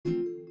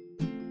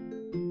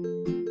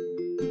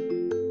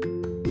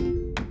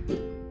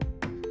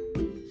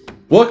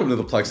Welcome to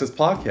the Plexus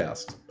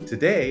Podcast.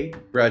 Today,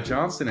 Brad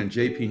Johnson and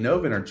JP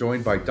Novin are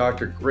joined by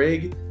Dr.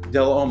 Greg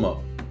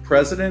Dell'Omo,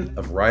 President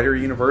of Rider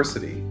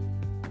University.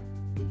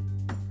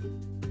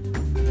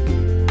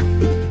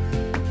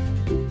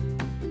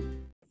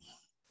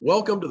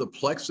 Welcome to the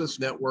Plexus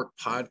Network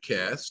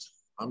Podcast.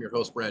 I'm your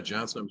host, Brad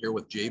Johnson. I'm here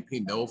with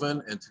JP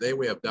Novin, and today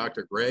we have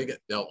Dr. Greg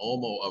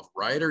Dell'Omo of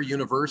Rider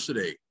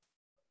University.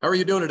 How are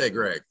you doing today,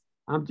 Greg?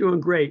 I'm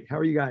doing great. How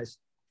are you guys?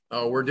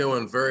 Oh, we're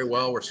doing very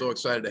well. We're so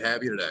excited to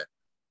have you today.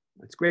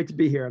 It's great to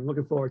be here. I'm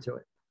looking forward to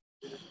it.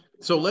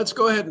 So let's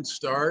go ahead and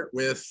start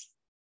with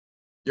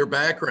your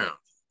background.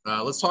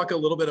 Let's talk a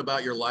little bit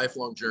about your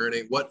lifelong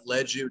journey. What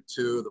led you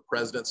to the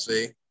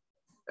presidency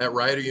at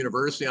Rider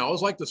University? I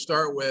always like to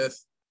start with,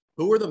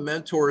 who were the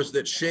mentors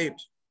that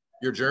shaped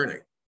your journey?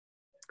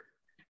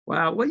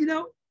 Wow.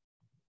 Well,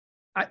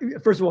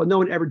 first of all, no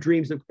one ever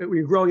dreams of when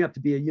you're growing up to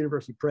be a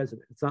university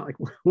president. It's not like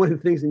one of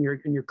the things in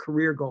your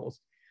career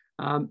goals.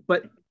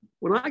 But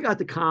when I got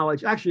to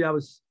college, actually,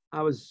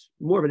 I was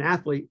more of an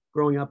athlete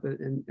growing up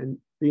and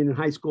being in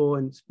high school,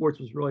 and sports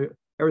was really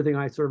everything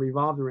I sort of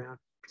revolved around,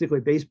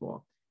 particularly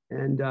baseball.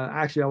 And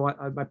actually,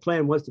 my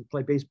plan was to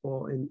play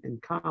baseball in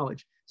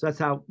college. So that's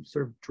how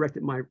sort of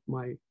directed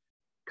my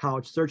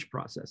college search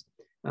process.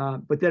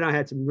 But then I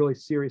had some really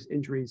serious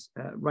injuries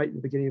right in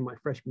the beginning of my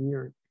freshman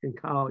year in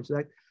college.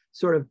 That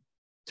sort of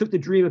took the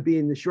dream of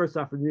being the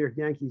shortstop for the New York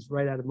Yankees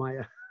right out of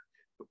my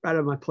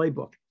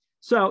playbook.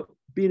 So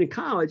being in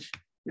college,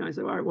 I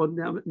said, all right, well,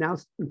 now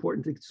it's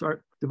important to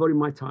start devoting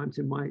my time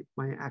to my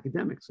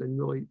academics and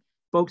really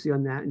focusing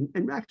on that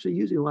and actually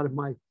using a lot of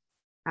my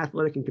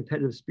athletic and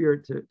competitive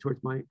spirit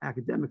towards my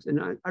academics.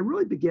 And I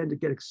really began to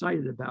get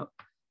excited about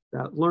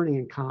learning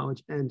in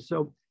college. And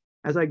so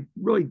as I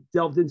really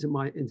delved into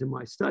my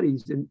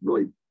studies and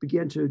really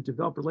began to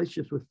develop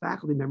relationships with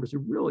faculty members who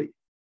really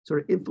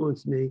sort of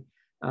influenced me.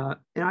 And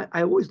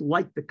I always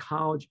liked the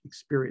college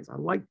experience. I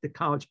liked the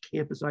college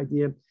campus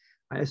idea.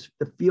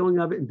 The feeling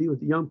of it and be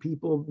with the young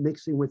people,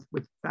 mixing with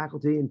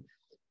faculty and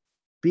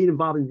being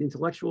involved in the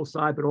intellectual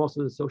side, but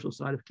also the social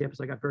side of campus.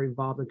 I got very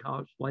involved in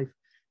college life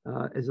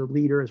as a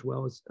leader, as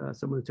well as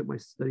someone who took my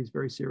studies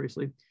very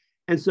seriously.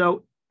 And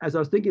so as I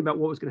was thinking about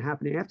what was going to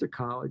happen after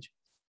college,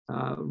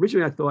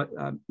 originally I thought,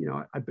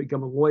 I'd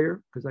become a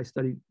lawyer because I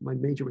studied, my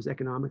major was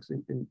economics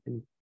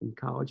in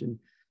college, and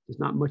there's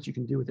not much you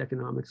can do with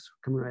economics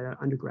coming right out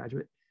of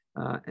undergraduate.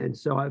 And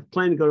so I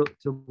planned to go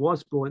to law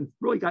school and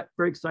really got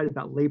very excited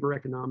about labor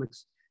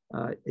economics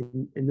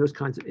and those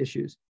kinds of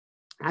issues.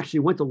 I actually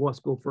went to law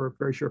school for a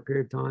very short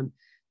period of time.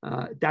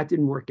 That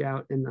didn't work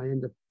out, and I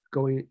ended up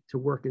going to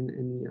work in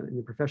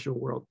the professional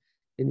world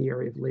in the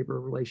area of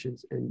labor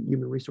relations and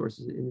human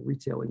resources in the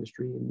retail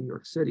industry in New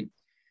York City.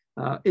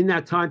 In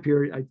that time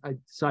period, I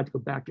decided to go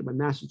back to my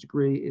master's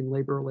degree in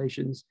labor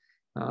relations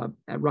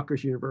at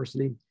Rutgers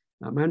University.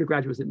 My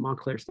undergraduate was at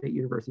Montclair State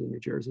University in New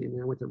Jersey, and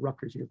then I went to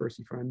Rutgers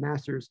University for my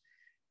master's.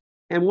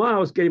 And while I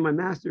was getting my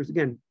master's,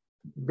 again,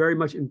 very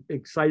much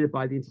excited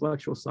by the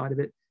intellectual side of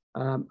it,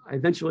 I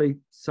eventually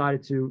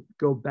decided to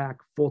go back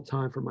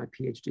full-time for my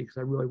PhD because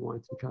I really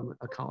wanted to become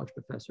a college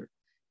professor.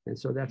 And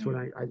so that's when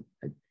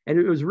and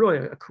it was really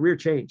a career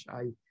change.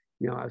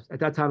 At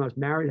that time I was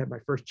married, had my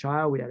first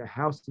child. We had a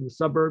house in the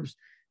suburbs,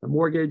 a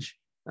mortgage.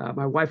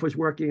 My wife was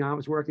working, I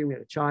was working, we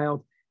had a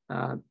child.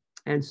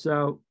 And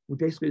so we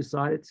basically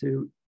decided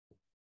to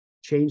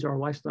change our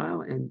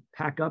lifestyle and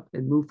pack up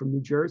and move from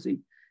New Jersey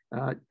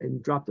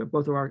and drop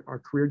both of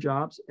our career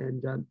jobs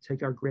and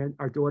take our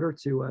daughter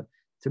to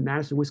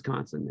Madison,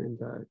 Wisconsin.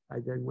 And I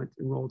then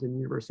enrolled in the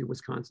University of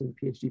Wisconsin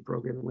PhD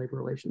program in labor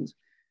relations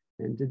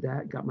and did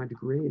that, got my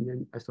degree. And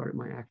then I started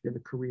my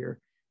academic career,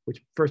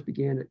 which first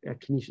began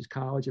at Canisius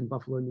College in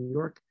Buffalo, New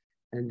York.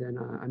 And then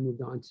I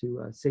moved on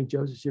to St.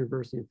 Joseph's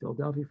University in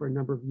Philadelphia for a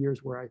number of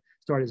years, where I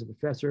started as a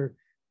professor,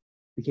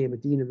 became a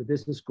dean of the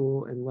business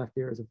school, and left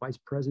there as a vice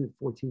president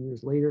 14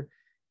 years later.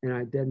 And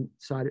I then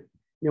decided,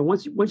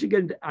 once you get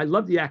into, I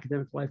love the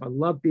academic life. I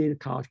love being a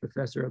college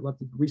professor. I love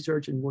the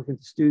research and working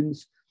with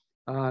students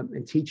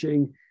and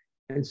teaching.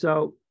 And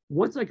so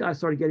once I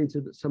started getting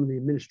to some of the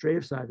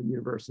administrative side of the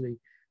university,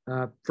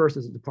 first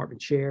as a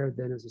department chair,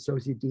 then as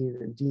associate dean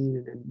and dean,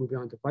 and then moving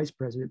on to vice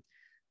president,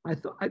 I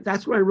thought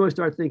that's when I really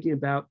started thinking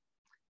about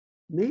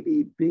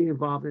maybe being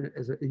involved in it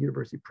as a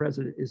university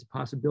president is a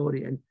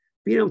possibility. And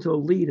being able to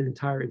lead an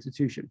entire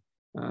institution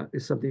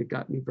is something that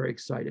got me very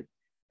excited.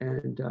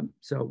 And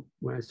so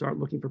when I started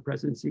looking for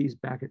presidencies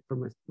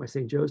from my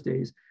St. Joe's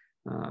days,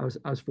 I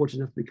was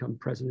fortunate enough to become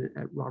president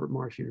at Robert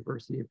Morris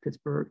University in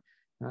Pittsburgh,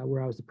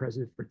 where I was the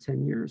president for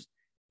 10 years.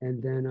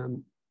 And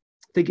then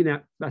thinking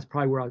that's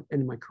probably where I'll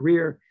end my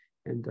career.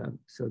 And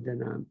so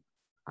then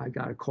I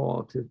got a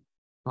call to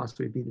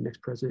possibly be the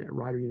next president at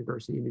Rider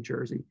University in New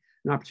Jersey,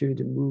 an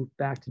opportunity to move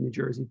back to New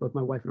Jersey. Both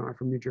my wife and I are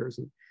from New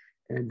Jersey,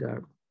 and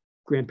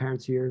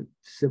grandparents here,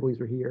 siblings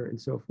were here,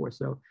 and so forth.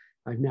 So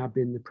I've now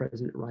been the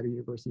president at Rider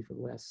University for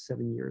the last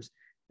 7 years,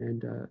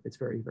 and it's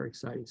very, very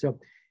exciting. So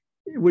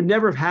it would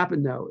never have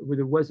happened, though, if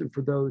it wasn't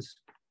for those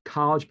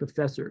college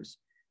professors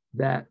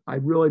that I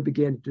really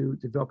began to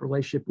develop a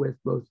relationship with,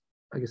 both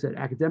like I said,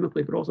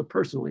 academically, but also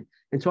personally,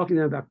 and talking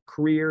to them about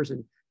careers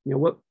and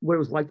what it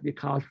was like to be a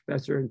college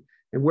professor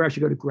and where I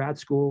should go to grad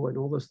school and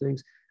all those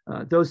things.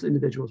 Those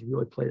individuals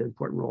really played an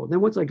important role. And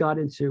then once I got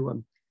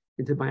into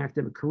my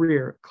academic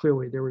career,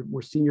 clearly there were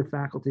more senior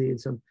faculty and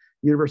some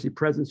university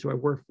presidents who I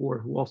worked for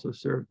who also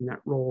served in that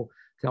role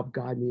to help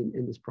guide me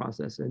in this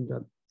process. And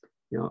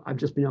I've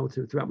just been able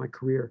to, throughout my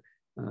career,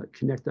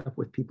 connect up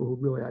with people who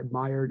really I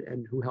admired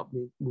and who helped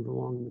me move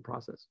along in the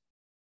process.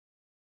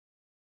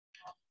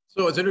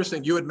 So it's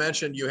interesting. You had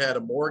mentioned you had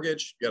a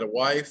mortgage, you had a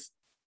wife,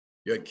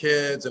 you had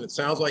kids, and it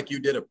sounds like you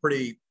did a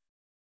pretty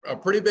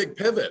big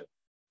pivot.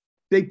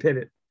 Big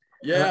pivot.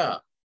 Yeah.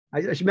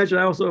 I should mention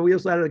we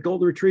also had a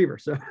golden retriever.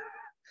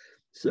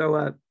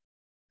 So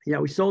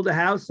we sold the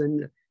house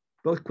and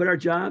both quit our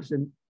jobs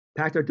and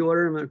packed our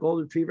daughter and a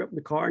golden retriever up in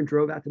the car and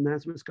drove out to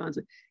Madison,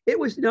 Wisconsin. It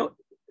was,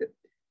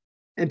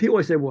 and people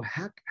always say, well,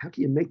 how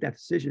can you make that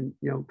decision?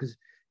 Because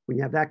when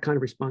you have that kind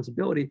of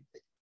responsibility.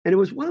 And it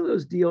was one of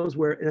those deals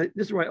where, and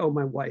this is where I owe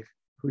my wife,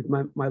 who's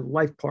my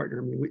life partner.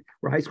 I mean,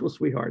 we're high school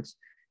sweethearts.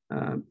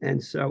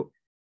 And so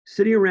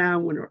sitting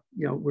around when,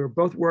 we were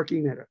both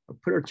working,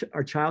 put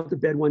our child to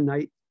bed one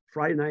night,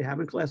 Friday night,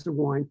 having a glass of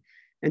wine,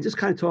 and just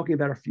kind of talking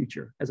about our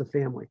future as a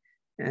family.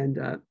 And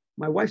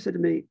my wife said to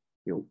me,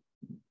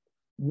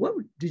 what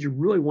did you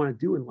really want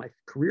to do in life,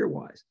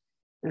 career-wise?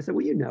 And I said,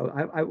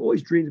 well, I've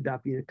always dreamed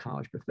about being a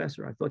college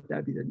professor. I thought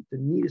that'd be the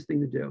neatest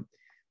thing to do.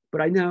 But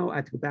I know I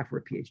have to go back for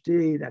a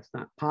PhD. That's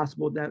not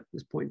possible at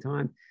this point in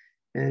time.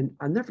 And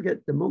I'll never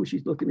forget the moment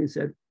she looked at me and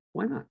said,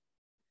 why not?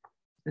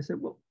 I said,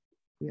 well,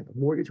 we have a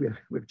mortgage, we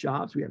have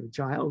jobs, we have a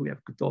child, we have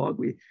a dog.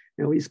 We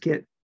just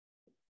can't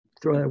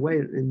throw that away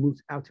and move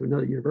out to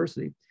another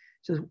university.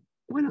 She says,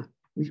 why not?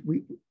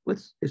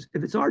 Let's, if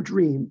it's our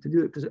dream to do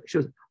it, because she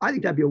goes, I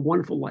think that'd be a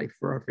wonderful life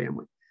for our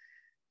family.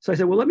 So I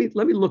said, well, let me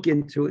look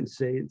into it and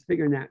see, and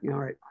figuring out, all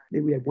right,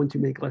 maybe we had one too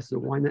many glasses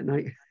of wine that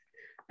night.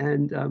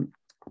 And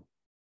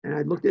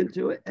I looked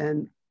into it,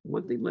 and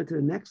one thing led to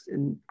the next,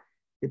 and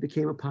it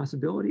became a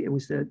possibility. And we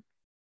said,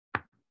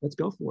 let's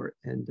go for it.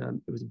 And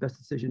it was the best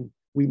decision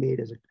we made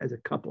as a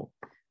couple,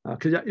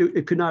 because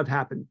it could not have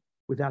happened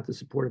without the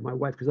support of my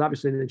wife. Because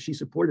obviously, then she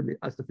supported me,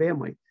 us, the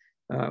family,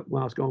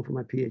 when I was going for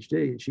my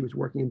PhD, and she was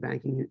working in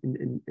banking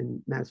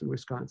in Madison,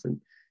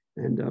 Wisconsin,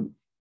 and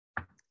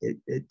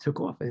it took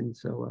off. And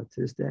so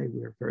to this day,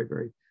 we are very,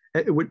 very.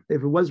 If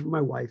it wasn't for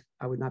my wife,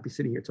 I would not be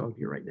sitting here talking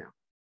to you right now.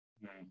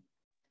 Mm-hmm.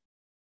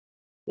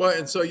 Well,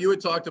 and so you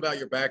had talked about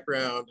your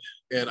background,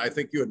 and I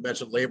think you had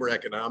mentioned labor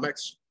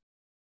economics.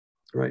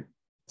 Right.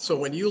 So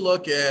when you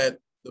look at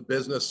the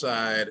business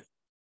side,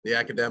 the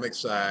academic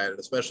side, and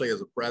especially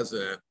as a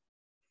president,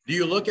 do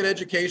you look at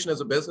education as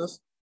a business?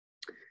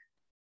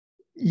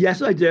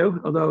 Yes, I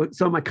do. Although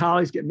some of my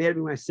colleagues get mad at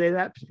me when I say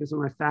that, because of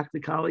my faculty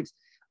colleagues.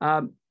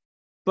 But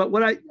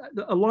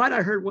a line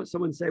I heard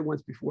someone say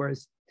once before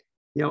is,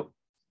 a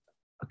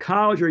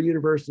college or a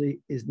university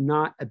is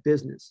not a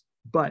business,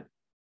 but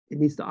it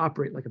needs to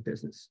operate like a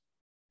business.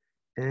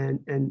 And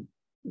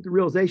the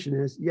realization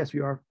is, yes,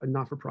 we are a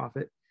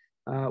not-for-profit.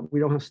 We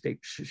don't have stake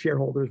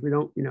shareholders. We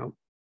don't,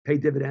 pay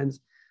dividends,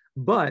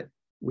 but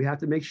we have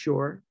to make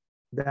sure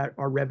that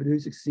our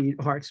revenues exceed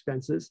our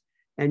expenses.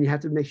 And you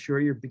have to make sure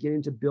you're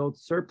beginning to build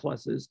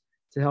surpluses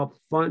to help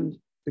fund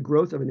the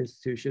growth of an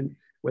institution,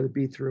 whether it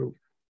be through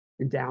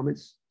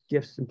endowments,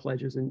 gifts and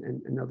pledges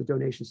and other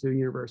donations to the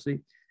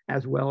university,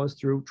 as well as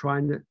through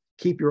trying to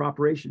keep your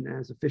operation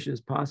as efficient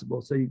as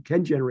possible, so you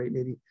can generate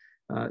maybe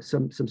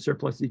some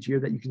surplus each year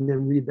that you can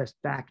then reinvest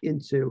back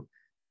into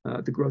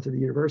the growth of the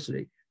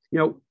university.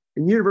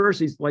 In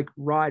universities like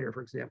Rider,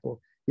 for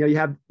example, you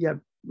have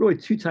really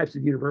two types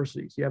of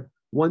universities. You have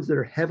ones that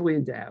are heavily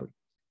endowed,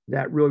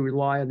 that really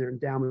rely on their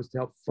endowments to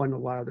help fund a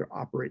lot of their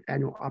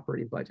annual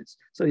operating budgets.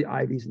 So the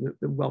Ivies and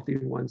the wealthy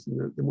ones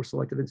and the more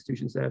selective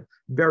institutions that have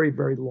very,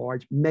 very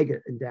large mega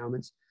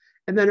endowments.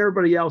 And then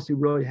everybody else who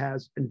really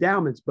has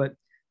endowments, but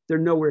they're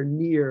nowhere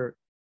near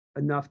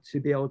enough to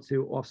be able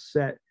to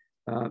offset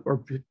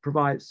or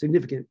provide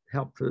significant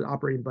help for the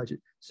operating budget.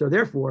 So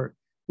therefore,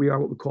 we are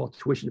what we call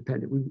tuition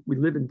dependent. We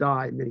live and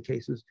die in many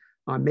cases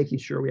on making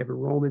sure we have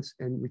enrollments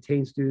and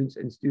retain students,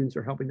 and students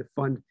are helping to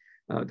fund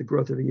the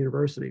growth of the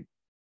university.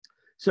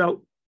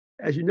 So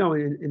as you know,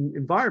 in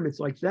environments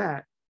like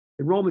that,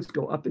 enrollments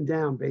go up and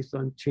down based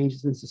on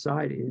changes in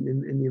society and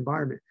in the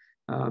environment.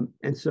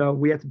 And so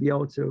we have to be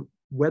able to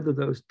weather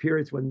those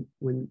periods when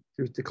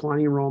there's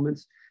declining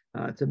enrollments,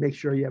 to make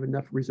sure you have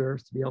enough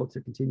reserves to be able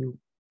to continue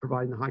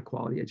providing the high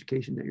quality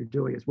education that you're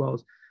doing, as well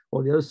as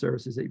all the other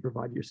services that you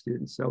provide to your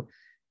students. So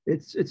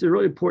it's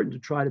really important to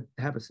try to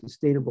have a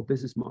sustainable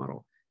business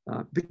model,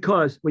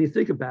 because when you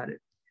think about it,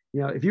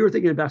 if you were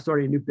thinking about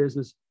starting a new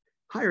business,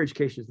 higher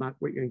education is not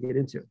what you're going to get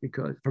into,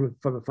 because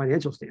from a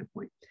financial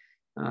standpoint,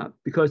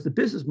 because the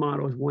business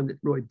model is one that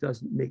really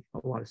doesn't make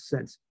a lot of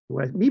sense.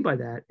 What I mean by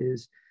that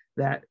is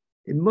that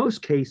in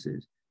most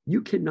cases,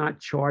 you cannot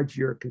charge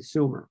your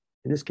consumer,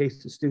 in this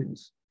case, the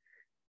students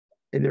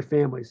and their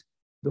families,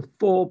 the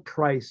full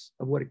price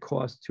of what it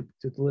costs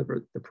to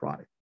deliver the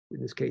product, in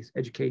this case,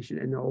 education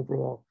and the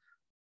overall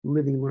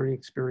living learning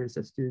experience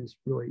that students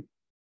really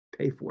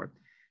pay for.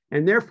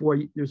 And therefore,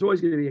 there's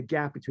always going to be a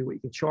gap between what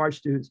you can charge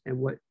students and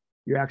what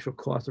your actual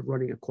costs of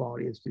running a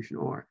quality institution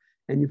are.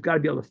 And you've got to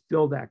be able to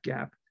fill that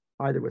gap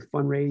either with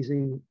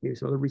fundraising, maybe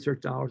some other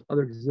research dollars,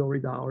 other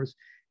auxiliary dollars,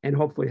 and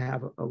hopefully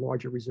have a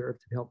larger reserve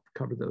to help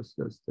cover those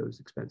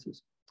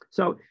expenses.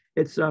 So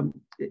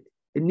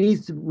it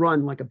needs to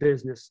run like a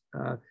business,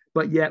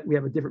 but yet we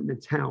have a different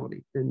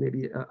mentality than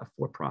maybe a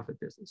for-profit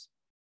business.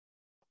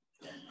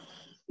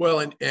 Well,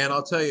 and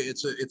I'll tell you,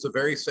 it's a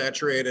very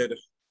saturated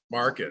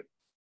market.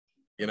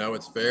 You know,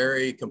 it's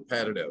very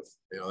competitive.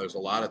 You know, there's a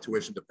lot of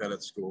tuition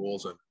dependent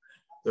schools, and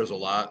there's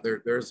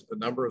a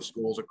number of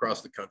schools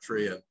across the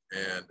country.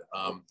 And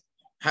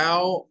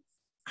how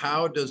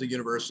does a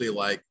university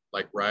like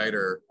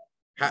Rider,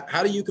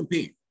 how do you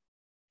compete?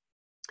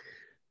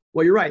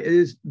 Well, you're right. It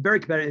is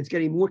very competitive. It's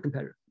getting more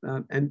competitive.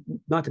 And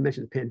not to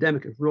mention the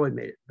pandemic has really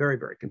made it very,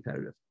 very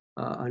competitive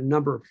on a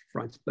number of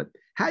fronts. But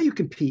how you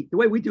compete, the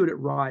way we do it at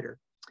Rider,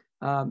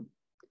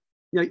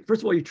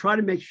 first of all, you try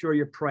to make sure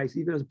your price,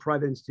 even as a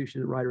private institution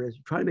that Rider is,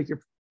 you try to make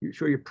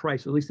sure your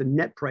price, or at least the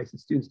net price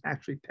that students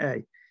actually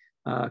pay,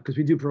 because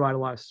we do provide a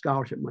lot of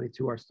scholarship money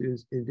to our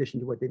students in addition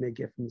to what they may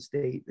get from the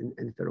state and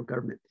the federal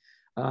government.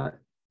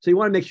 So you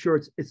want to make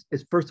sure it's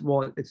first of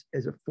all, it's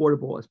as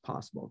affordable as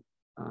possible.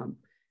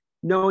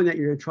 Knowing that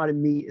you're going to try to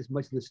meet as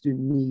much of the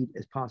student need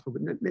as possible,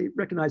 but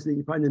recognizing that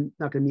you're probably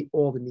not going to meet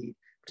all the need,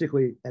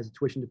 particularly as a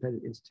tuition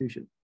dependent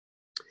institution.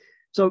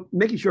 So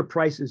making sure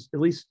price is at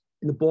least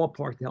in the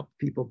ballpark to help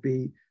people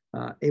be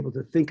able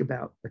to think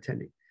about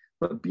attending.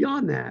 But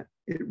beyond that,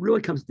 it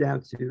really comes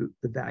down to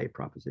the value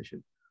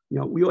proposition. You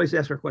know, we always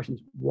ask our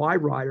questions, why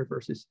Rider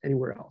versus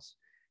anywhere else?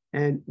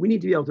 And we need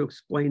to be able to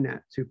explain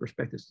that to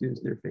prospective students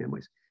and their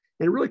families.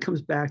 And it really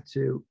comes back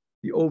to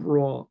the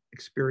overall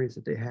experience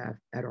that they have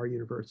at our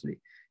university.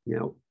 You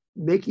know,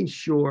 making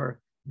sure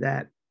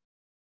that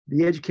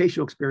the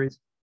educational experience,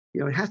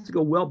 you know, it has to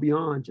go well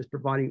beyond just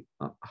providing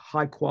a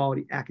high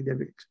quality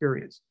academic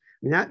experience.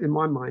 I mean, that in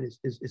my mind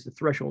is the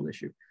threshold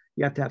issue.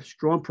 You have to have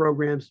strong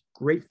programs,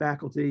 great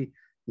faculty.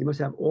 You must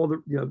have all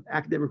the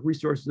academic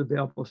resources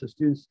available so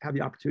students have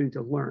the opportunity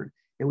to learn.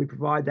 And we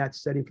provide that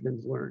setting for them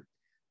to learn.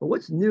 But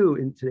what's new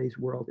in today's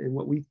world and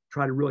what we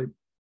try to really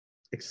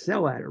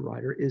excel at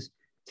Rider is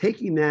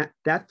taking that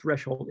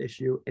threshold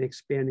issue and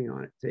expanding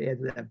on it to add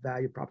to that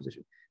value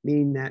proposition,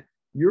 meaning that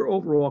your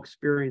overall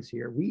experience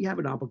here, we have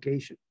an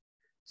obligation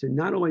to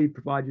not only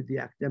provide you the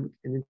academic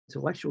and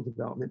intellectual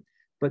development,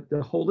 but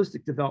the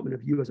holistic development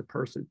of you as a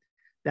person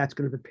that's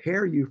going to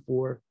prepare you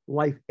for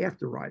life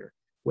after Rider,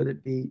 whether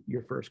it be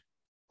your first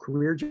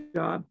career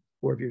job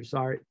or if you're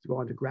sorry to go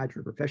on to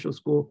graduate or professional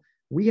school.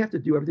 We have to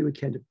do everything we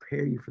can to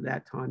prepare you for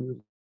that time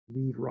to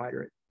leave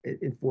Rider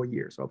in 4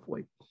 years,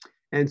 hopefully.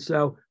 And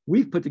so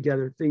we've put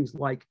together things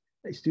like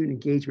a student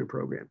engagement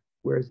program,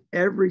 whereas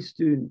every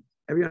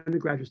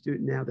undergraduate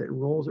student now that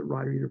enrolls at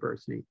Rider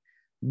University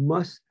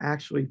must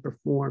actually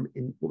perform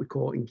in what we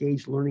call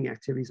engaged learning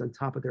activities on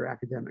top of their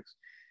academics.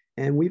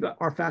 And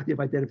our faculty have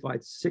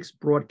identified 6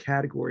 broad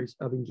categories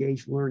of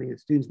engaged learning, and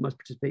students must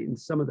participate in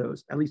some of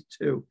those, at least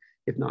 2,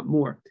 if not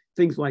more.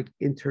 Things like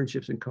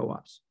internships and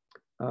co-ops,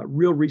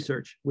 real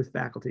research with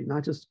faculty,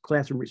 not just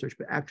classroom research,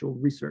 but actual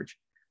research,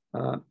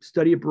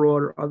 study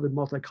abroad or other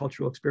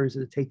multicultural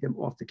experiences to take them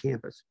off the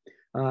campus,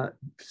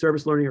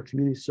 service learning or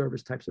community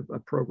service types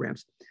of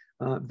programs,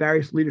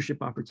 various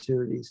leadership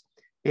opportunities,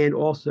 and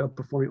also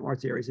performing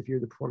arts areas if you're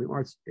in the performing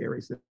arts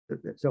areas.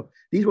 So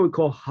these are what we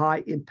call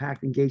high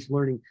impact engaged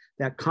learning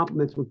that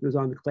complements what goes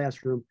on in the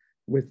classroom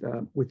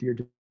with your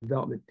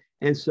development.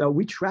 And so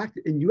we track,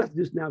 and you have to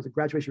do this now as a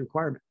graduation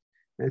requirement.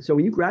 And so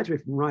when you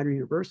graduate from Rider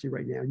University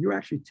right now, you're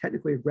actually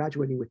technically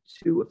graduating with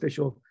 2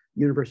 official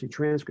university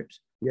transcripts.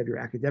 You have your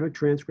academic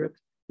transcript,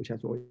 which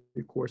has all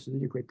your courses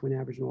and your grade point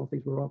average and all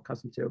things we're all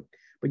accustomed to.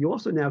 But you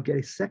also now get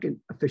a second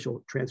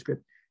official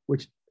transcript,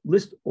 which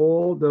lists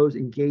all those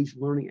engaged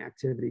learning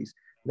activities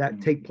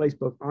that take place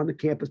both on the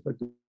campus, but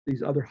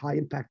these other high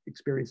impact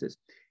experiences.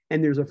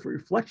 And there's a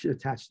reflection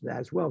attached to that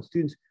as well.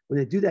 Students, when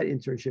they do that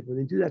internship, when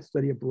they do that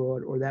study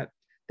abroad or that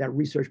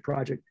research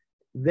project,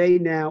 they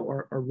now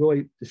are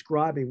really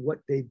describing what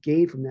they've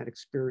gained from that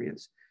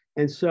experience.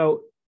 And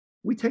so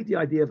we take the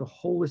idea of a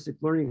holistic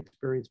learning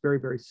experience very,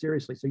 very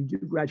seriously. So you do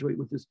graduate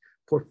with this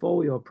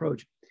portfolio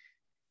approach.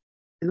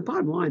 And the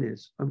bottom line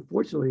is,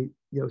 unfortunately,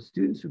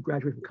 students who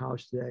graduate from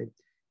college today,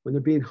 when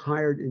they're being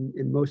hired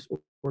in most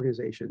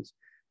organizations,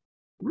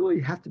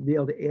 really have to be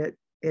able to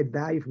add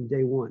value from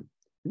day one.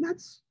 And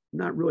that's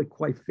not really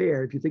quite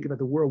fair if you think about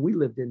the world we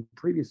lived in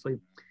previously.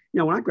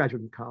 When I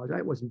graduated from college,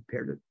 I wasn't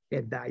prepared to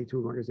add value to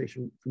an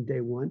organization from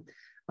day one.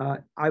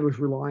 I was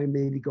relying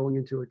maybe going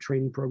into a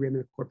training program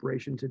in a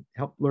corporation to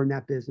help learn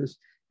that business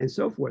and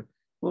so forth.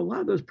 Well, a lot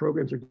of those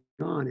programs are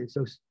gone. And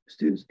so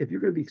students, if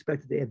you're going to be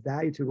expected to add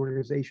value to an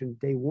organization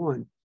day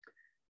one,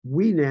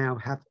 we now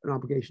have an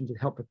obligation to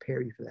help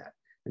prepare you for that.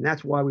 And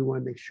that's why we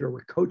want to make sure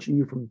we're coaching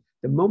you from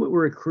the moment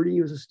we're recruiting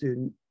you as a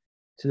student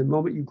to the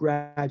moment you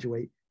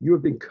graduate. You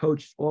have been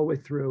coached all the way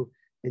through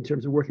in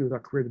terms of working with our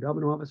career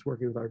development office,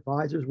 working with our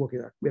advisors, we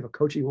have a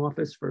coaching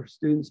office for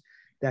students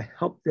that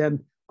help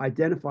them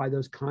identify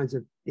those kinds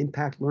of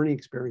impact learning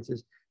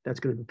experiences that's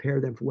going to prepare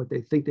them for what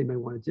they think they may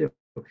want to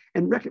do.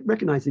 And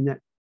recognizing that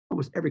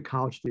almost every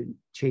college student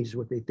changes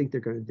what they think they're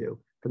going to do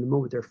from the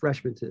moment they're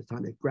freshmen to the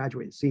time they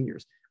graduate as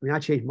seniors. I mean, I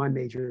changed my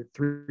major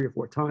 3 or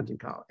 4 times in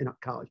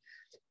college.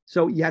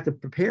 So you have to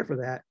prepare for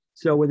that.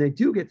 So when they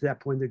do get to that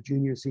point, their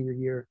junior and senior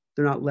year,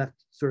 they're not left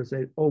sort of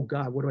saying, oh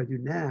God, what do I do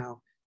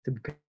now to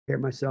prepare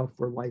myself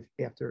for life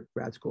after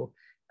grad school?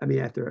 I mean,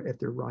 after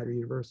Rider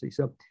University.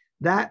 So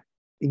that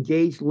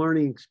engaged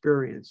learning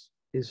experience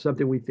is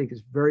something we think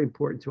is very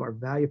important to our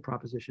value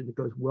proposition that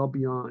goes well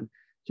beyond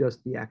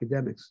just the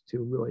academics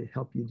to really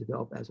help you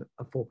develop as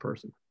a full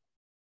person.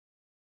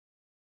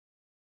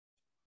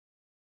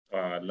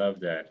 I love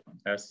that.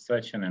 That's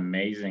such an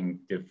amazing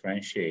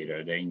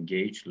differentiator, the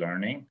engaged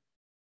learning.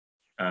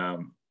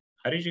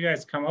 How did you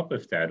guys come up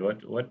with that?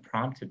 What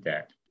prompted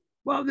that?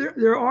 Well,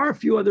 there are a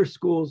few other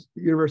schools,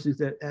 universities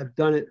that have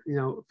done it,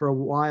 for a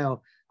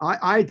while.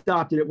 I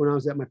adopted it when I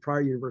was at my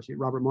prior university,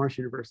 Robert Morris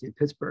University in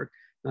Pittsburgh,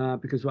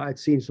 because I'd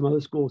seen some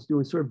other schools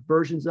doing sort of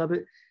versions of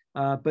it.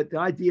 But the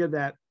idea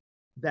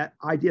that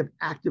idea of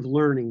active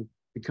learning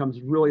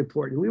becomes really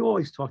important. And we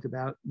always talked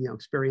about,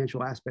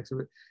 experiential aspects of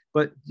it,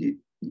 but you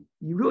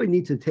really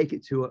need to take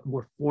it to a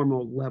more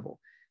formal level,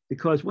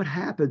 because what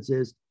happens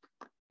is,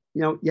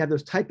 you have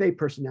those type A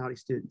personality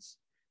students,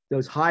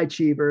 those high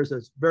achievers,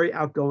 those very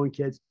outgoing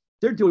kids.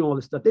 They're doing all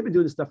this stuff. They've been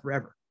doing this stuff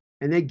forever,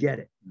 and they get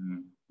it. Mm-hmm.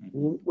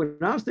 When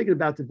I was thinking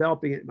about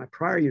developing it at my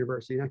prior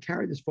university, and I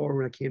carried this forward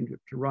when I came to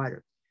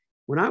Rider,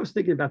 when I was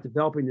thinking about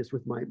developing this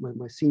with my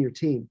senior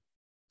team,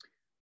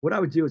 what I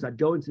would do is I'd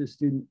go into the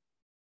student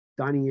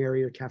dining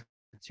area,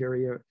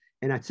 cafeteria,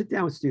 and I'd sit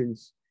down with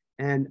students,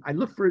 and I'd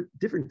look for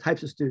different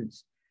types of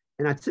students,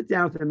 and I'd sit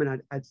down with them,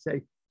 and I'd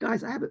say,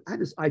 guys, I have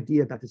this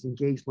idea about this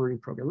engaged learning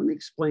program. Let me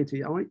explain to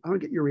you. I want to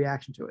get your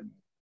reaction to it.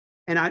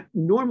 And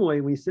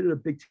normally, when you sit at a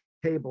big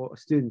table of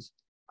students,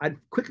 I'd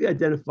quickly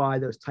identify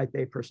those type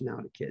A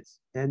personality kids.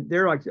 And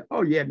they're like,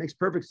 oh yeah, it makes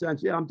perfect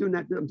sense. Yeah, I'm doing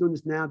that. I'm doing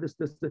this now, this.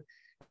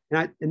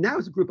 And that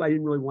was a group I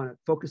didn't really want to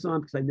focus on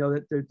because I know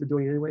that they're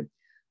doing it anyway.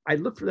 I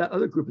look for that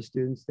other group of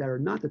students that are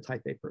not the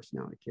type A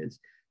personality kids,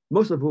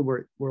 most of whom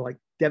were like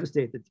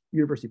devastated that the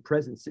university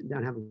president sitting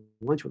down having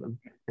lunch with them.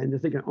 And they're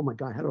thinking, oh my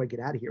God, how do I get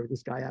out of here with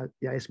this guy?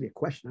 Asking me a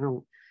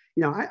question.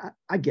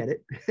 I get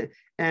it.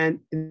 and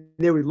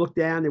they would look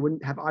down, they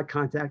wouldn't have eye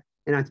contact.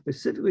 And I'd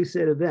specifically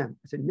say to them,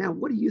 I said, now,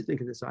 what do you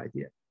think of this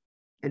idea?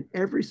 And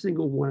every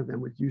single one of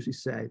them would usually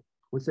say,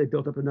 once they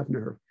built up enough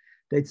nerve,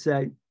 they'd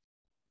say,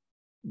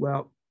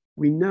 well,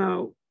 we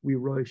know we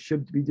really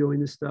should be doing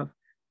this stuff.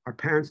 Our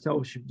parents tell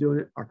us we should be doing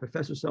it. Our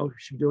professors tell us we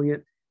should be doing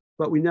it.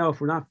 But we know if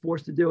we're not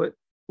forced to do it,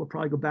 we'll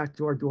probably go back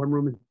to our dorm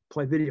room and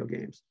play video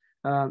games.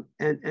 And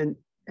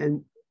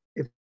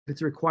if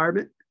it's a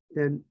requirement,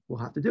 then we'll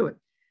have to do it.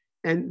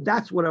 And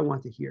that's what I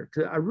want to hear,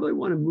 because I really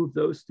want to move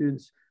those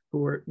students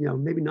who are,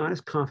 maybe not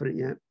as confident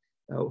yet,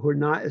 who are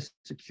not as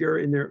secure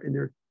in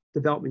their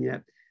development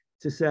yet,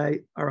 to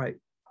say, all right,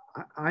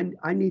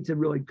 I need to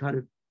really kind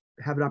of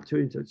have an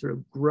opportunity to sort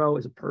of grow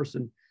as a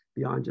person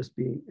beyond just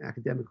being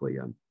academically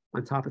on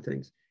top of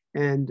things.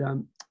 And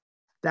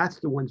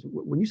that's the ones,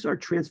 when you start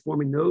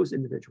transforming those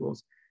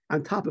individuals,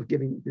 on top of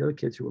giving the other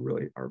kids who are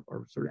really are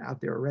sort of out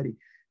there already,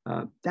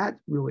 that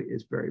really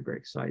is very, very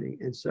exciting.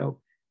 And so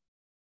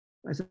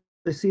as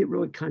I see it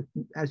really kind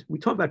of, as we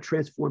talk about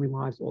transforming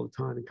lives all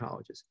the time in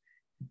colleges,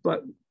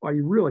 but are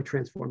you really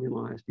transforming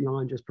lives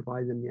beyond just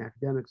providing them the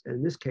academics? And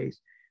in this case,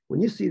 when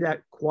you see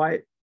that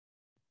quiet,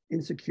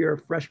 insecure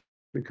freshman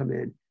come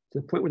in to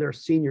the point where they're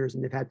seniors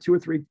and they've had 2 or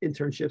 3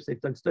 internships,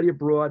 they've done study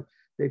abroad,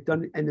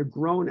 and they're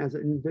grown as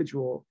an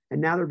individual, and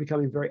now they're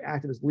becoming very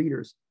active as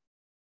leaders,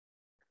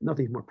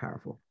 nothing's more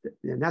powerful.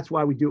 And that's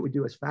why we do what we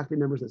do as faculty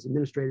members, as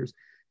administrators,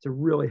 to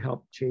really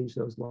help change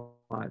those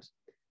lives.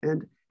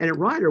 And at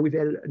Rider, we've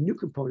added a new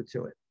component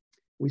to it.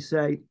 We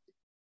say,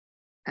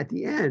 at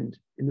the end,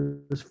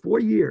 in those 4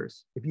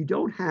 years, if you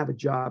don't have a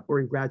job or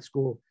in grad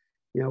school,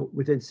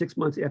 within 6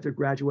 months after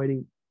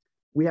graduating,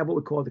 we have what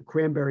we call the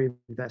Cranberry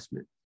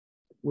Investment,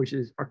 which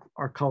is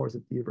our colors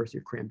at the University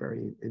of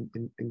Cranberry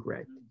in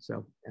gray.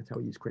 So that's how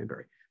we use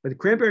Cranberry. But the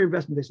Cranberry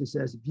Investment basically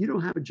says, if you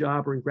don't have a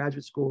job or in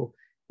graduate school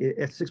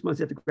at 6 months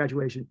after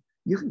graduation,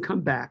 you can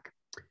come back,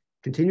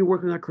 continue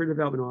working with our career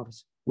development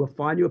office. We'll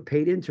find you a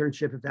paid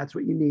internship if that's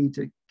what you need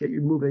to get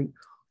you moving.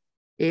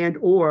 And,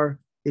 or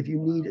if you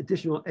need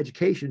additional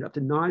education, up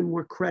to 9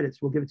 more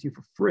credits, we'll give it to you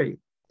for free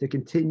to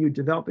continue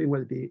developing,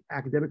 whether it be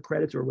academic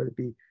credits or whether it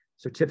be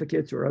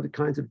certificates or other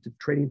kinds of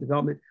training and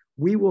development.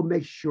 We will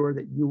make sure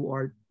that you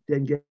are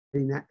then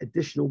getting that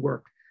additional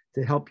work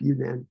to help you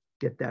then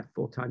get that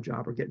full-time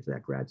job or get into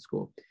that grad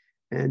school.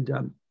 And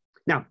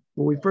now,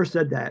 when we first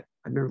said that,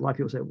 I remember a lot of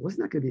people said,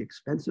 wasn't that going to be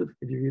expensive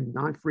if you're giving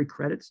non-free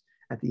credits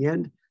at the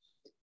end?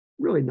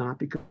 Really not,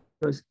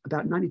 because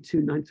about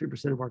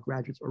 93% of our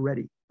graduates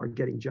already are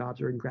getting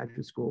jobs or in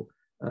graduate school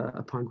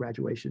upon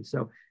graduation.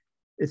 So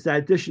it's that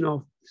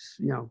additional,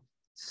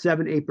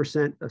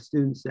 7-8% of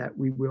students that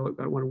we will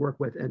want to work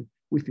with, and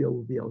we feel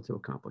we'll be able to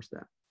accomplish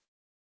that.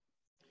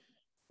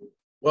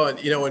 Well,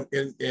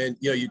 and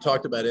you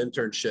talked about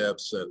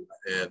internships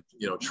and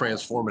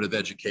transformative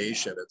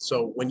education. And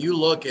so when you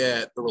look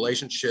at the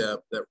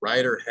relationship that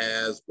Rider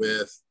has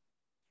with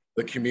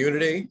the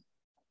community,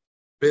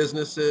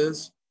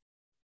 businesses,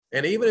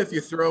 and even if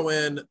you throw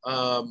in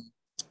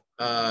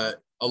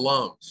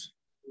alums,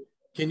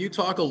 can you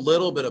talk a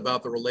little bit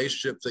about the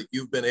relationships that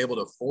you've been able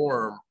to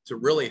form to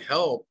really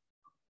help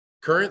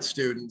current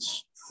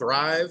students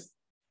thrive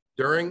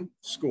during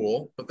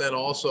school, but then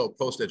also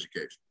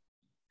post-education?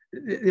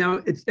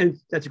 And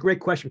that's a great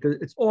question,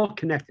 because it's all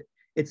connected.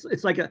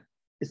 It's like a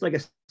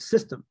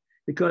system,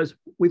 because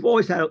we've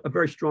always had a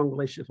very strong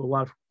relationship with a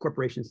lot of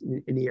corporations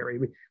in the area.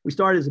 We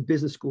started as a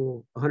business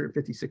school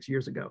 156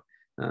 years ago.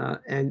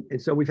 And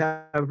so we've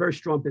had a very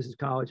strong business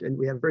college, and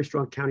we have a very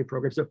strong accounting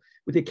program. So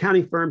with the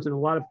accounting firms and a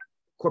lot of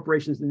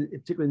corporations,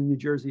 particularly in the New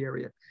Jersey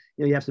area,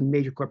 you have some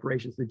major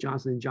corporations, the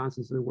Johnson &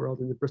 Johnsons of the world,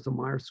 and the Bristol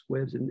Myers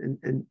Squibbs,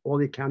 and all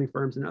the accounting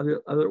firms and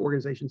other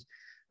organizations,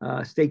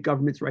 state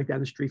governments right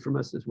down the street from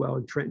us as well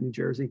in Trenton, New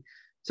Jersey.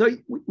 So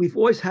we've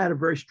always had a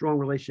very strong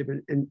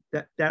relationship, and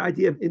that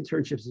idea of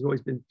internships has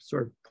always been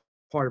sort of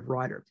part of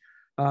Rider.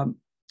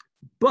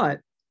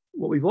 But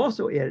what we've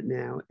also added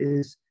now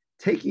is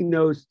taking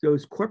those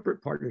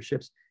corporate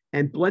partnerships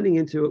and blending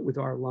into it with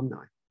our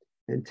alumni,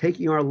 and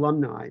taking our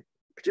alumni,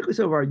 particularly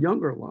some of our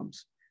younger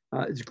alums.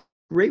 It's a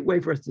great way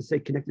for us to stay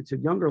connected to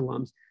younger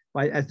alums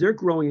as they're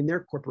growing in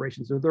their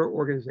corporations or their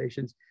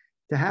organizations,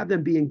 to have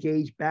them be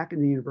engaged back in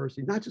the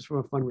university, not just from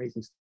a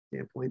fundraising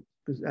standpoint,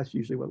 because that's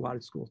usually what a lot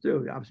of schools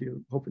do. Obviously,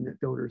 you're hoping that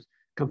donors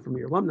come from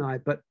your alumni,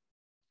 but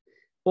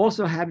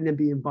also having them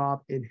be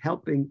involved in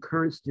helping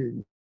current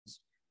students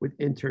with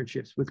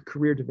internships, with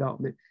career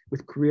development,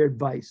 with career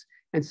advice.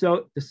 And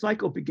so the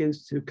cycle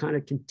begins to kind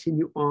of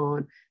continue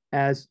on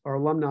as our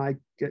alumni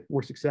get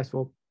more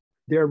successful.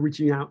 They're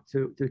reaching out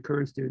to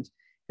current students.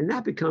 And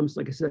that becomes,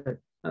 like I said,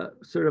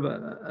 sort of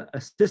a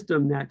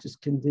system that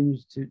just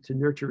continues to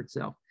nurture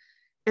itself.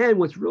 And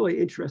what's really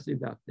interesting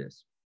about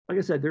this, like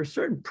I said, there are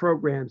certain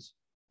programs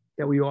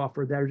that we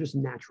offer that are just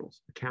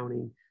naturals: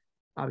 accounting,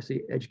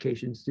 obviously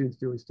education, students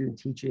doing student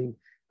teaching.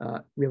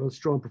 We have a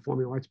strong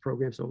performing arts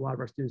program, so a lot of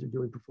our students are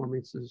doing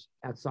performances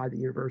outside the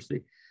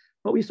university.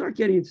 But we start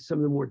getting into some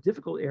of the more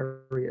difficult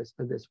areas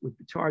of this with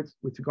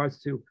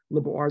regards to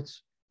liberal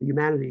arts, the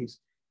humanities.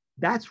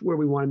 That's where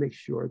we want to make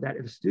sure that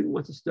if a student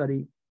wants to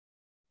study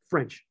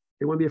French,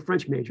 they want to be a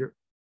French major,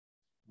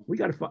 we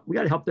got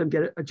to help them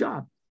get a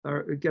job,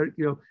 or get,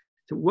 so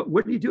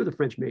what do you do with a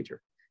French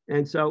major?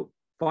 And so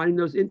finding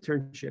those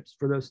internships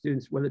for those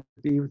students, whether it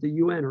be with the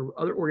UN or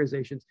other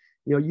organizations,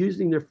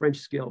 using their French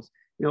skills.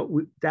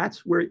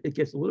 That's where it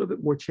gets a little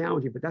bit more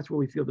challenging, but that's where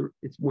we feel that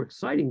it's more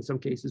exciting in some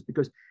cases,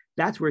 because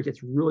that's where it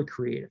gets really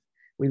creative.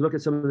 When you look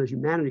at some of those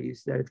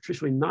humanities that have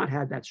traditionally not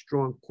had that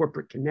strong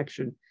corporate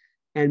connection,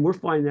 and we're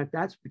finding that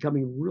that's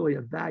becoming really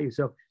a value.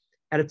 So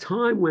at a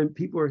time when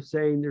people are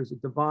saying there's a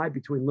divide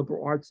between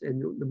liberal arts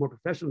and the more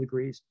professional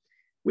degrees,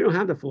 we don't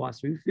have the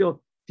philosophy. We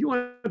feel if you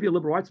want to be a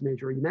liberal arts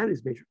major or a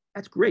humanities major,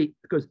 that's great,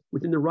 because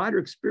within the Rider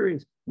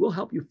experience, we'll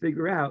help you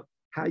figure out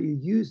how you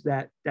use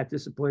that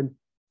discipline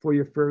for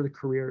your further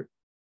career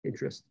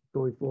interest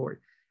going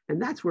forward.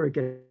 And that's where it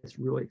gets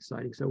really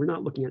exciting. So we're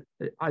not looking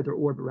at either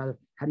or, but rather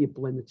how do you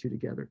blend the two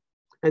together?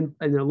 And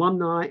the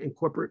alumni and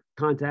corporate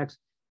contacts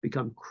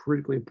become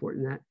critically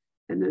important in that.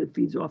 And then it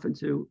feeds off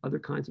into other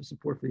kinds of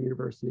support for the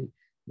university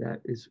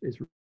that is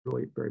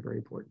really very, very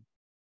important.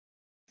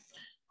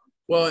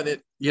 Well, and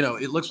it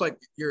looks like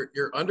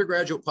your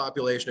undergraduate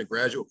population and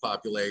graduate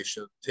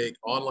population take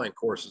online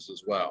courses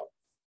as well.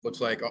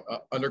 Looks like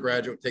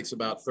undergraduate takes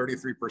about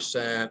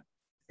 33%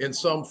 in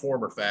some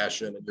form or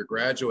fashion, and your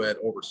graduate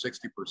over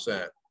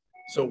 60%.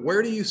 So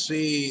where do you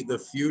see the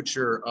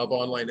future of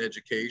online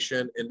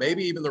education, and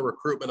maybe even the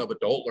recruitment of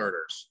adult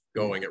learners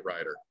going at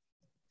Rider?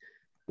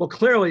 Well,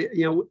 clearly,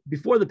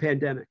 before the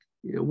pandemic,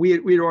 we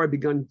had already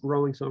begun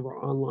growing some of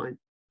our online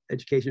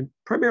education,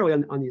 primarily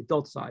on the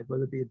adult side,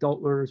 whether it be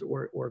adult learners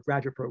or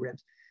graduate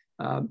programs.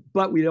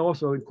 But we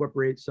also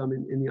incorporate some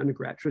in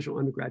the traditional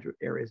undergraduate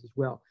areas as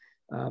well.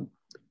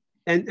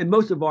 And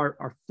most of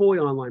our fully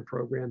online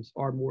programs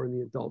are more in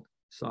the adult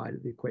side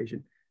of the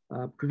equation,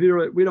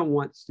 because we don't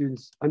want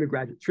students,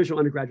 traditional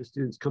undergraduate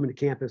students, coming to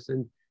campus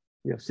and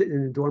sitting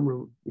in the dorm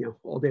room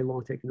all day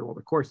long taking all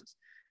the courses.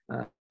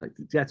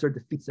 That sort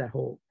of defeats that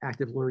whole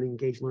active learning,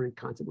 engaged learning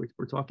concept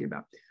we're talking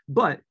about.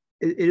 But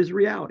it is a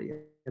reality.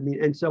 I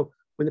mean, and so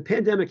when the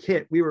pandemic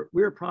hit, we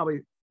were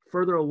probably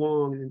further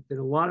along than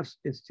a lot of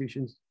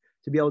institutions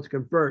to be able to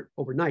convert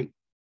overnight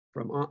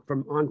from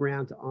on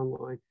ground to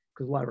online,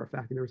 because a lot of our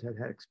faculty members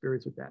had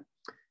experience with that.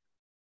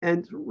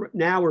 And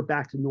now we're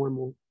back to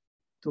normal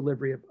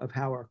delivery of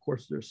how our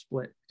courses are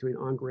split between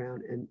on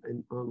ground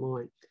and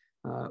online,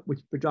 which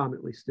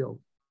predominantly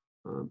still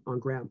on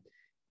ground.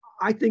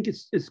 I think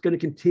it's going to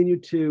continue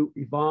to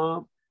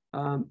evolve,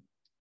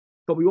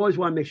 but we always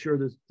want to make sure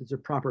there's a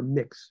proper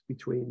mix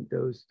between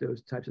those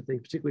types of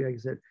things, particularly, like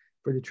I said,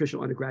 for the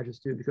traditional undergraduate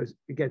student, because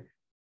again,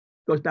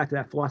 goes back to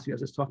that philosophy I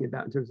was just talking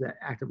about in terms of that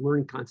active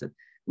learning concept.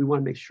 We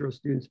want to make sure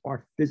students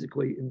are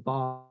physically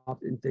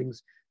involved in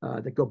things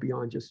that go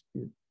beyond just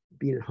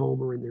being at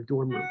home or in their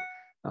dorm room.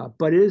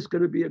 But it is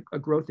going to be a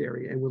growth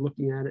area, and we're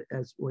looking at it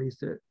as ways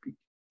to be,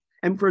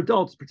 and for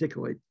adults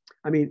particularly.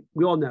 I mean,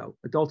 we all know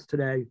adults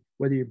today,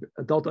 whether you're an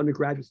adult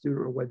undergraduate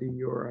student or whether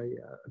you're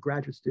a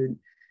graduate student,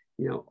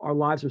 our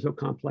lives are so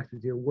complex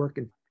with work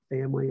and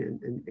family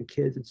and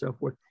kids and so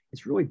forth.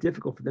 It's really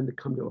difficult for them to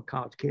come to a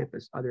college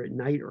campus either at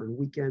night or on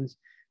weekends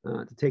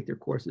to take their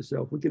courses.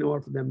 So if we can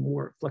offer them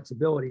more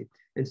flexibility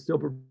and still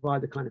provide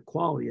the kind of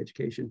quality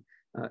education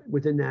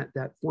within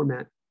that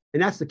format,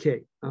 and that's the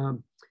key.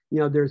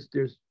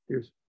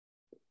 There's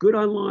good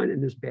online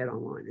and there's bad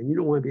online, and you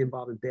don't want to be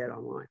involved in bad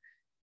online.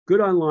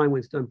 Good online, when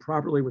it's done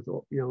properly with,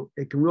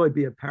 it can really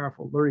be a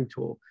powerful learning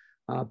tool,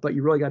 but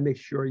you really got to make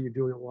sure you're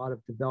doing a lot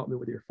of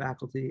development with your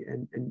faculty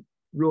and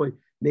really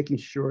making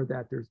sure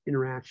that there's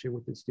interaction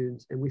with the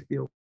students. And we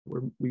feel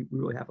we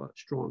really have a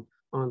strong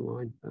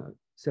online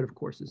set of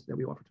courses that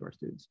we offer to our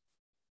students.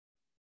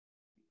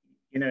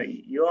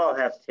 You all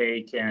have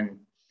taken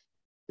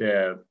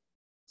the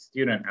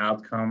student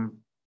outcome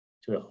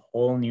to a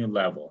whole new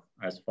level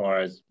as far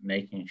as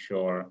making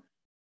sure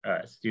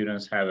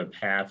students have a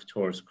path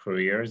towards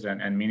careers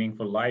and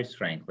meaningful lives,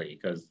 frankly,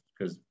 because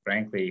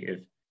frankly, if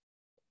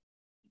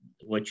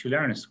what you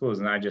learn in school is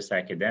not just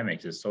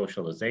academics, it's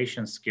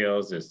socialization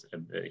skills, it's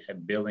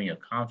building your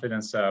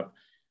confidence up.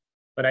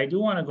 But I do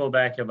want to go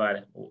back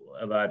about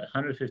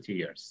 150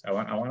 years. I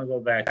want to go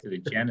back to the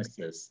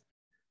genesis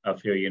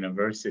of your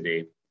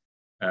university,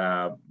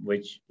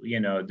 which,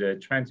 the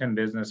Trenton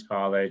Business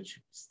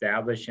College,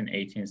 established in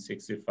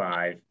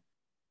 1865.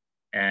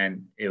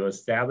 And it was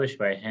established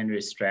by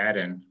Henry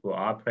Stratton, who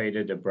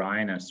operated the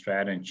Bryan and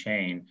Stratton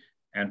chain.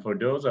 And for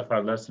those of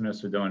our listeners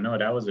who don't know,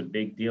 that was a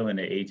big deal in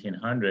the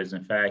 1800s.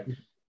 In fact,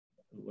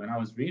 when I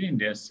was reading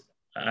this,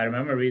 I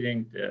remember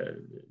reading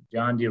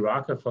John D.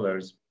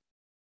 Rockefeller's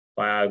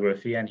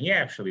biography, and he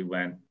actually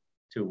went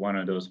to one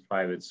of those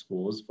private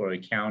schools for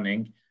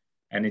accounting,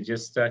 and it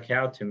just stuck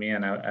out to me,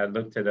 and I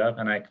looked it up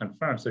and I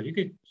confirmed. So if you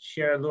could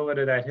share a little bit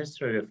of that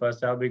history with us,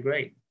 that would be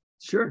great.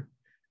 Sure.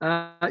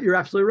 You're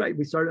absolutely right.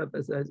 We started up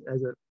as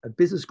a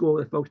business school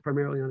that focused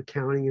primarily on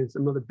accounting and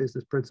some other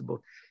business principles.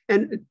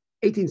 And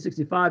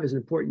 1865 is an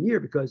important year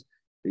because,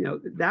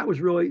 that was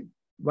really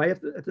right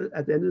at the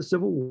end of the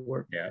Civil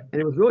War. Yeah.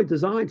 And it was really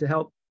designed to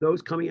help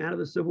those coming out of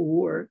the Civil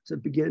War to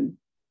begin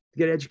to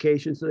get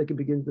education so they can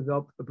begin to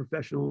develop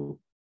professional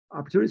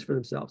opportunities for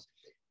themselves.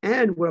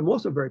 And what I'm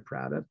also very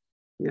proud of,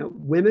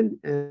 women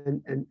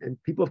and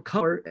people of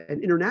color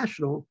and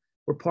international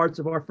were parts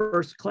of our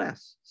first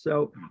class.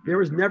 So there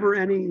was never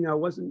any,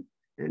 wasn't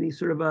any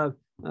sort of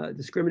a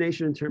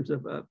discrimination in terms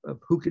of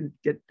who could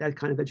get that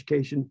kind of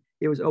education.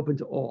 It was open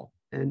to all.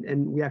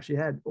 And we actually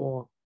had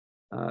all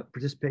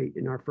participate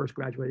in our first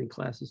graduating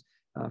classes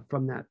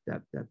from that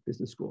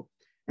business school.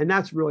 And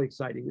that's really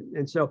exciting.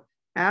 And so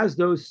as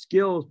those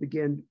skills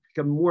began to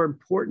become more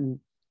important,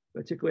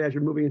 particularly as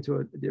you're moving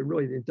into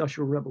really the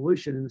industrial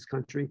revolution in this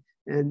country,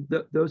 and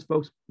those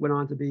folks went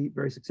on to be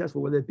very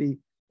successful, whether it be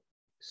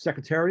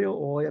secretarial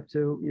all the way up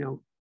to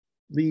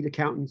lead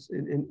accountants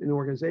in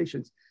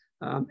organizations,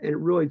 and it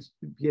really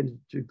began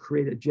to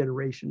create a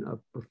generation of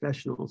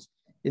professionals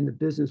in the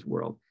business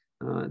world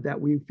that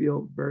we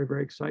feel very,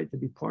 very excited to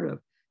be part of.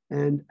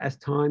 And as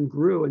time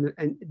grew,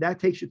 and that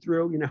takes you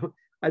through,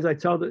 as I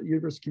tell the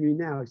university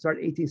community now, it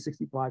started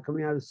 1865,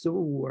 coming out of the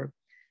Civil War.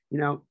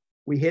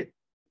 We hit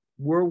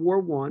World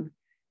War I,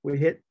 we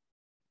hit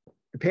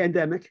the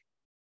pandemic,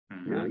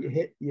 you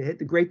hit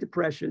the Great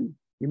Depression.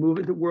 You move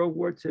into World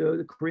War II,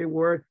 the Korean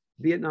War,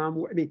 Vietnam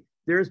War. I mean,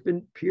 there's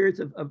been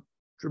periods of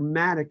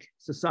dramatic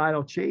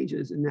societal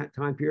changes in that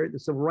time period, the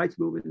Civil Rights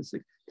Movement.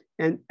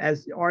 And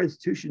as our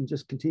institution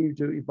just continued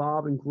to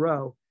evolve and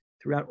grow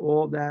throughout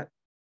all that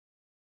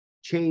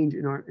change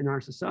in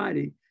our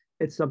society,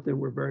 it's something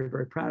we're very,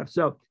 very proud of.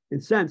 So in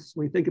a sense,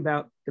 when we think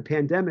about the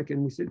pandemic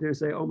and we sit there and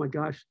say, oh my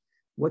gosh,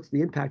 what's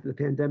the impact of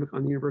the pandemic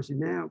on the university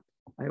now?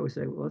 I always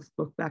say, well, let's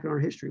look back in our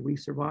history. We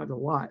survived a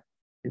lot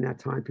in that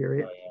time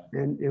period. Oh,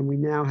 yeah. And we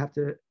now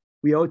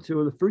we owe it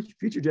to the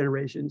future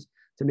generations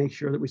to make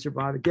sure that we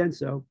survive again.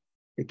 So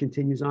it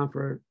continues on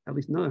for at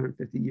least another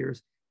 150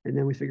 years. And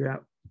then we figure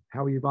out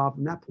how we evolve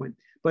from that point.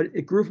 But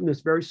it grew from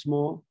this very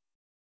small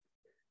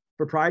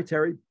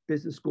proprietary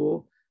business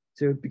school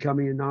to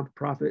becoming a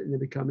nonprofit and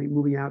then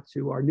moving out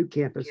to our new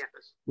campus.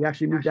 We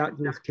actually moved out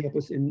to this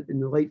campus in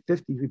the late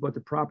 50s. We bought the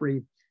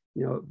property,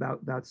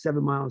 about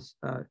 7 miles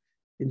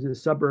into the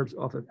suburbs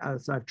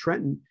outside of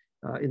Trenton,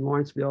 in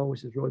Lawrenceville,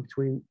 which is really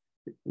between,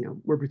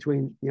 we're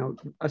between,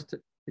 us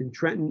in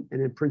Trenton,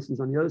 and then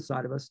Princeton's on the other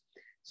side of us.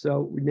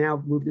 So we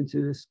now moved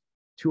into this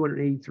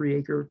 283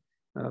 acre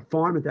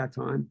farm at that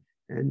time.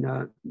 And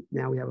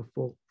now we have a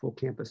full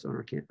campus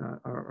on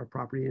our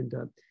property. And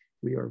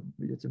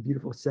it's a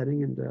beautiful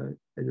setting and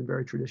a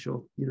very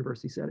traditional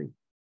university setting.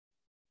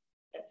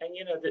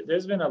 And,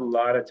 there's been a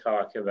lot of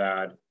talk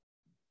about,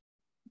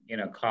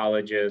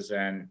 colleges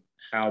and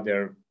how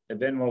they're a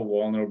bit more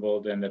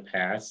vulnerable than the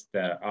past.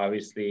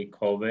 Obviously,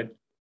 COVID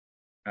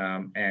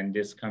and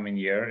this coming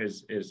year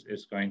is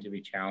going to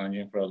be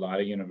challenging for a lot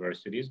of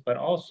universities, but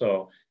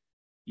also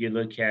you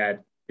look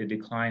at the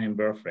decline in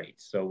birth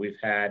rates. So we've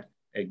had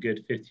a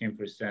good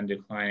 15%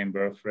 decline in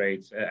birth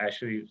rates.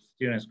 Actually,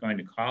 students going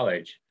to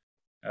college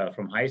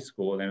from high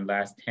school in the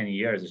last 10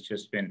 years, it's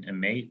just been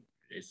amazing.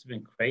 It's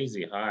been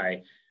crazy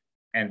high.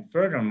 And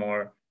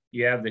furthermore,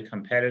 you have the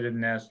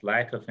competitiveness,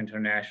 lack of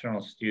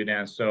international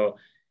students. So,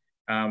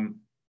 a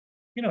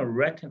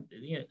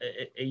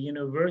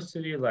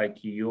university like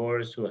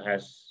yours who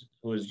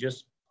is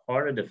just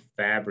part of the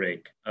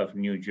fabric of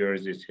New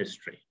Jersey's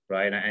history,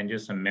 right? And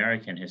just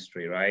American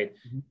history, right?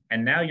 Mm-hmm.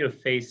 And now you're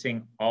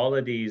facing all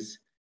of these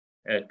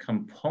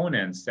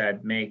components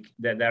that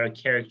are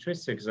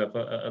characteristics of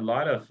a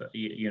lot of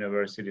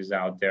universities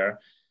out there.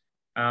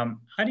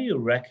 How do you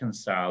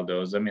reconcile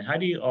those? I mean, how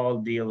do you all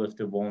deal with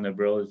the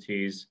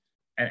vulnerabilities,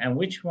 and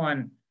which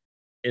one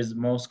is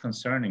most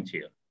concerning to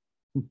you?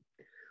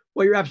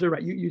 Well, you're absolutely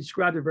right. You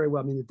described it very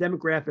well. I mean, the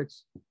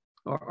demographics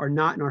are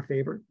not in our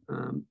favor.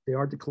 They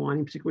are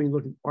declining, particularly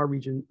when you look at our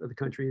region of the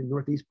country, the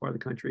northeast part of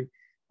the country.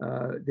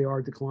 They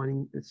are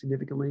declining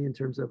significantly in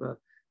terms of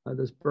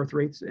those birth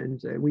rates,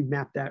 and we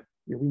mapped that.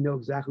 We know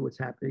exactly what's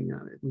happening.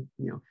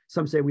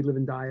 Some say we live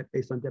and die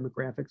based on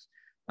demographics,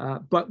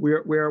 but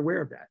we're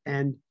aware of that.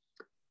 And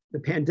the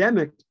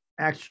pandemic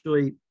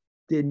actually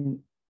didn't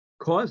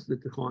cause the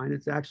decline;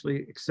 it's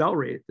actually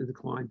accelerated the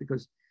decline,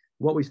 because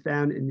what we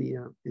found in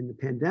the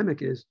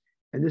pandemic is,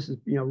 and this is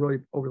really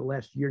over the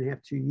last year and a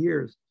half, 2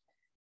 years,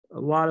 a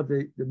lot of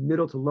the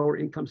middle to lower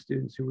income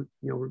students who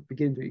were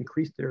beginning to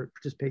increase their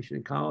participation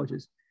in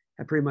colleges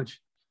have pretty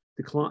much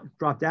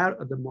dropped out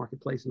of the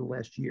marketplace in the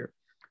last year,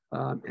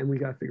 and we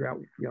got to figure out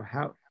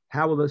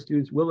how will those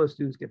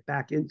students get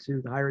back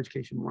into the higher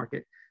education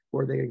market,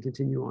 or are they going to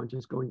continue on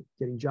just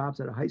getting jobs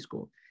out of high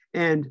school?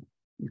 And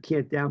you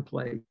can't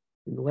downplay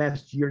in the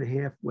last year and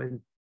a half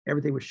when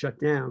everything was shut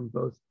down,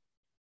 both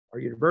our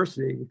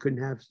university, we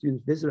couldn't have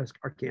students visit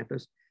our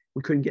campus.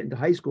 We couldn't get into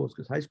high schools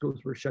because high schools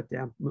were shut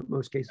down,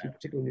 most cases,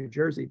 particularly in New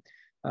Jersey.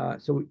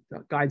 So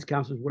guidance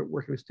counselors weren't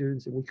working with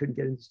students, and we couldn't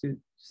get into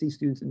see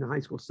students in the high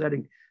school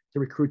setting to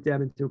recruit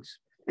them into.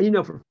 And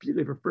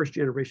particularly for first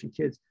generation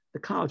kids, the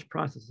college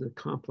process is a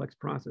complex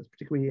process,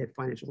 particularly when you add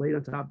financial aid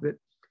on top of it.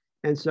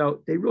 And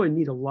so they really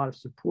need a lot of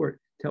support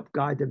to help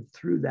guide them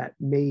through that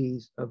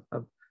maze of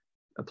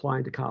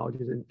applying to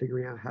colleges and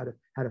figuring out how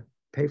to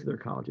pay for their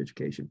college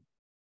education.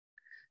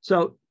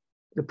 So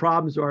the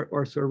problems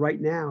are sort of right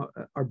now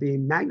are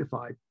being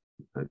magnified,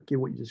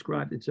 given what you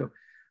described. And so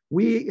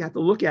we have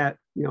to look at,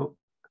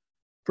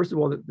 first of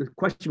all, the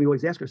question we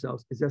always ask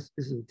ourselves is this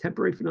a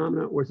temporary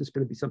phenomenon, or is this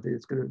going to be something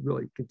that's going to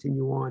really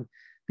continue on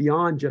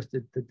beyond just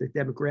the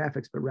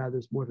demographics, but rather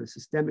it's more of a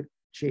systemic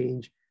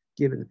change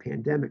given the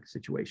pandemic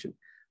situation?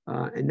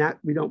 And that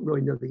we don't really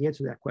know the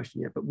answer to that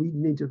question yet, but we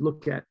need to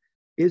look at,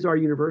 is our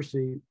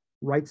university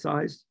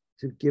right-sized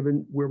to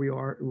given where we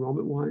are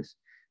enrollment-wise?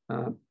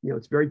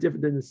 It's very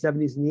different than the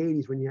 70s and the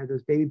 80s when you had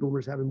those baby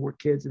boomers having more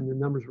kids and the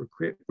numbers were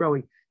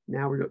growing.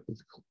 Now the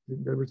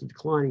numbers are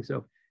declining.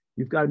 So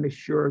you've got to make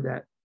sure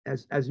that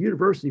as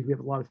universities, we have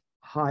a lot of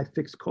high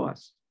fixed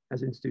costs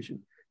as an institution,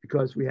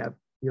 because we have,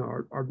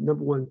 our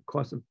number one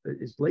cost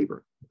is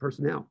labor,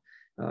 personnel,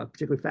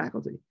 particularly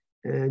faculty.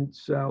 And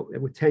so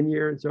with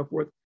tenure and so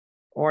forth,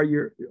 are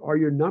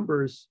your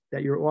numbers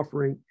that you're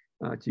offering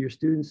to your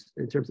students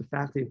in terms of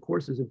faculty and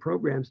courses and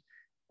programs,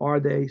 are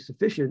they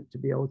sufficient to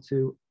be able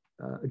to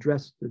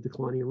address the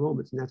declining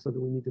enrollments? And that's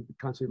something we need to be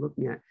constantly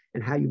looking at,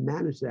 and how you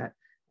manage that,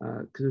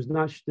 because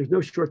there's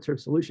no short-term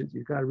solutions.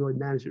 You've got to really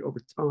manage it over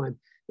time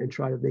and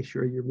try to make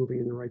sure you're moving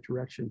in the right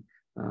direction.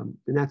 And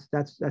that's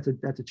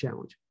a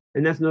challenge.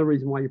 And that's another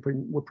reason why you're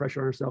putting more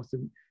pressure on ourselves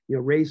to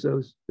raise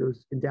those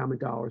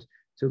endowment dollars,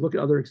 to look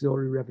at other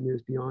auxiliary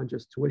revenues beyond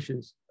just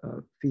tuitions,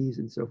 fees,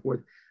 and so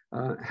forth.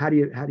 How do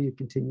you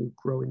continue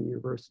growing the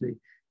university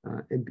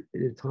and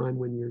at a time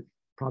when you're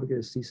probably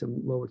going to see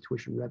some lower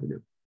tuition revenue?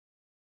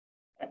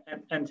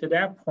 And to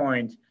that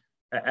point,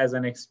 as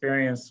an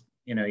experienced,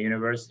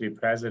 university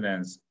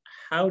presidents,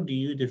 how do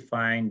you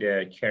define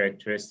the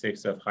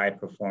characteristics of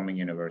high-performing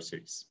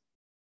universities?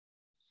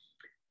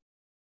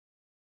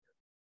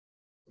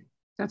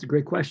 That's a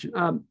great question.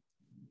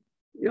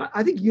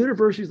 I think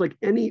universities, like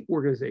any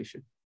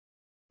organization,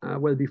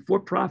 whether it be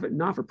for-profit,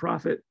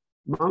 not-for-profit,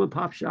 mom and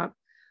pop shop,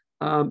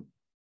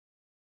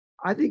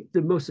 I think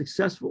the most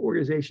successful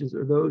organizations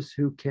are those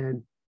who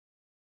can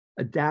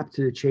adapt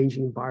to the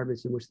changing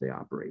environments in which they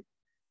operate,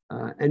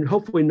 and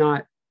hopefully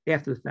not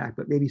after the fact,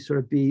 but maybe sort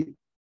of be a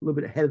little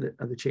bit ahead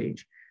of the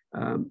change,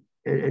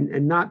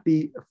 and not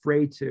be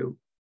afraid to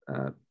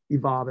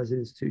evolve as an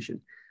institution.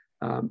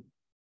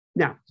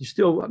 Now, you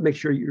still make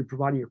sure you're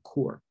providing your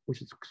core,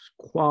 which is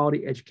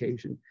quality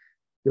education,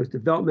 those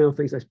developmental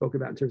things I spoke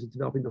about in terms of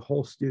developing the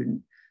whole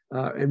student,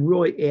 and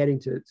really adding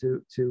to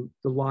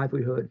the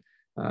livelihood,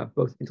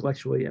 both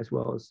intellectually as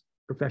well as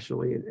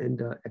professionally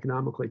and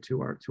economically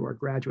to our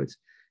graduates,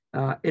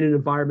 in an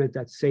environment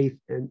that's safe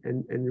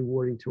and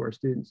rewarding to our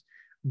students.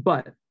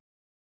 But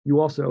you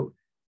also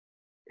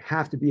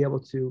have to be able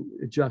to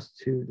adjust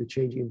to the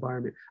changing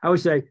environment. I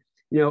always say,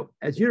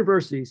 as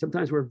universities,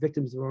 sometimes we're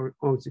victims of our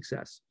own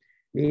success,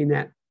 meaning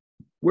that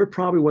we're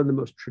probably one of the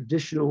most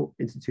traditional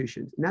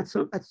institutions, and that's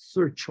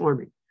sort of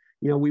charming.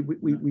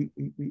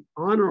 We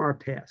honor our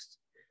past,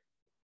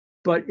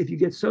 but if you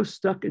get so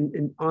stuck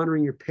in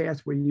honoring your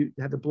past, where you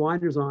have the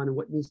blinders on and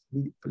what needs to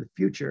be for the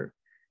future,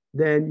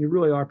 then you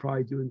really are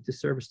probably doing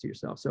disservice to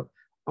yourself. So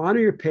honor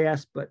your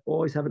past, but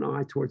always have an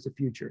eye towards the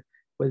future,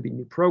 whether it be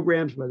new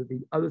programs, whether it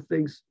be other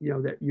things,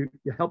 that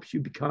helps you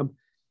become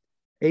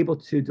able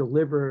to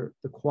deliver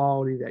the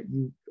quality that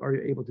you are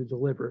able to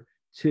deliver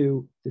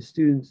to the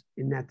students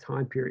in that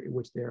time period in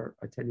which they're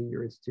attending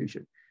your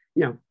institution.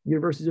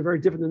 Universities are very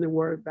different than they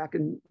were back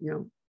in,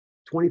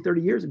 20,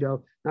 30 years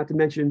ago, not to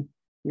mention,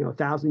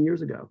 1,000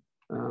 years ago.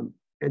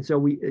 And so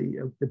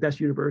the best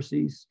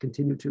universities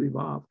continue to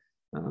evolve.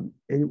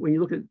 And when you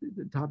look at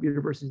the top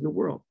universities in the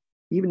world,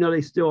 even though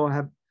they still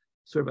have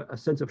sort of a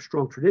sense of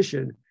strong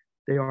tradition,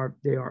 they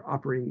are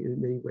operating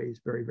in many ways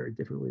very, very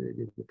differently than they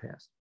did in the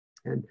past.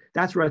 And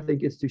that's where I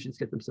think institutions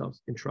get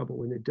themselves in trouble,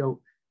 when they don't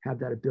have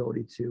that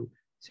ability to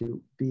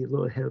be a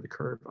little ahead of the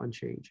curve on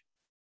change.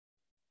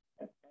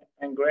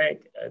 And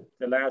Greg,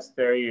 the last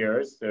 30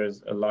 years,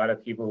 there's a lot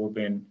of people who've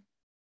been,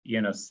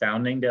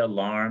 sounding the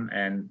alarm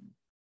and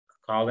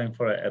calling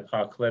for an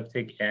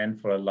apocalyptic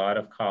end for a lot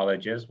of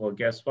colleges. Well,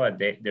 guess what?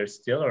 They're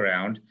still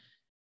around.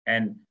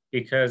 And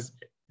because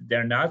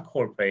they're not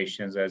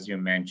corporations, as you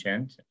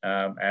mentioned,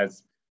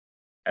 as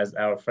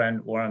our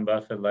friend Warren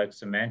Buffett likes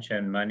to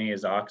mention, money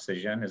is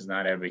oxygen, is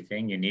not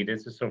everything. You need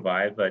it to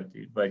survive, but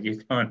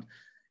you don't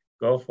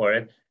go for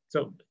it.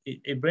 So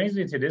it brings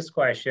me to this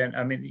question.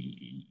 I mean,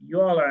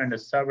 you all are in the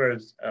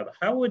suburbs.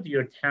 Where would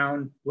your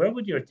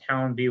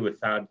town be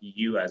without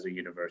you as a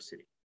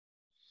university?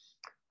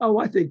 Oh,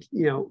 I think,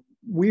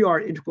 we are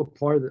an integral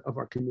part of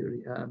our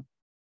community.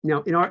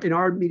 Now, in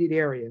our immediate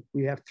area,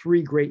 we have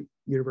 3 great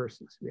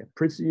universities. We have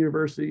Princeton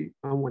University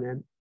on one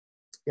end,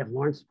 you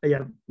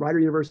have Rider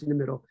University in the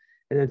middle,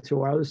 and then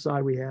to our other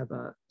side, we have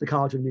the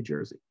College of New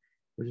Jersey,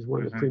 which is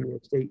one of the premier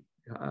state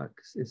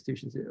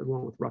institutions,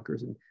 along with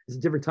Rutgers, and it's a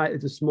different type.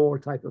 It's a smaller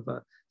type of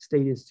a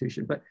state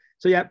institution. But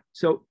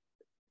so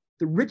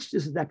the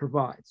richness that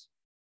provides,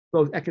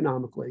 both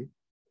economically,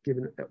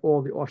 given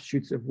all the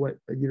offshoots of what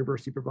a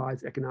university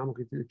provides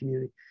economically to the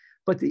community,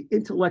 but the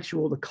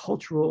intellectual, the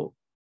cultural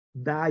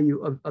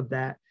value of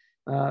that,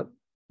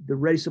 the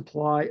ready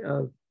supply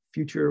of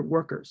future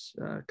workers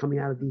coming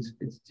out of these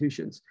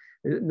institutions.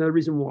 And another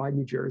reason why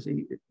New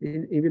Jersey,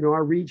 even in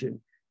our region,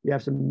 we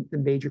have some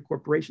major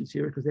corporations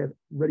here because they have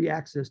ready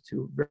access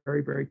to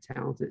very, very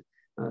talented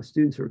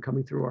students who are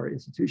coming through our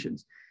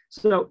institutions.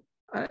 So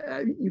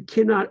you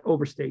cannot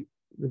overstate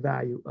the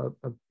value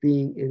of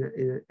being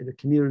in a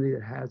community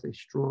that has a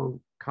strong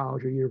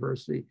college or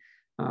university.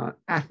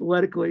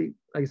 Athletically,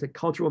 like I said,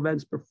 cultural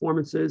events,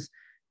 performances,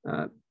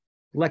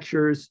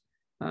 lectures.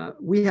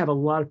 We have a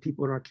lot of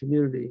people in our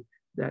community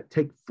that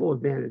take full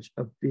advantage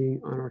of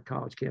being on our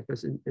college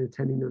campus and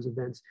attending those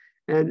events.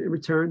 And in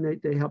return,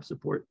 they help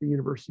support the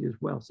university as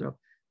well. So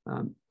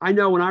I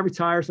know when I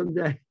retire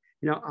someday,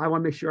 I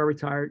want to make sure I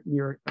retire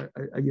near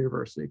a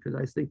university, because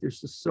I think there's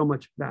just so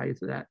much value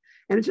to that.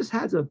 And it just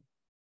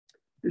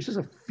there's just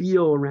a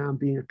feel around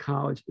being a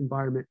college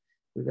environment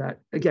that,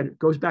 again, it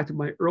goes back to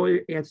my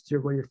earlier answer to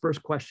one of your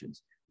first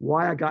questions,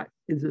 why I got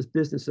into this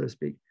business, so to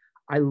speak.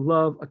 I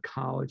love a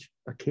college,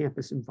 a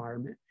campus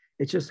environment.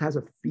 It just has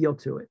a feel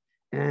to it.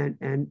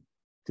 And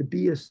to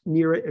be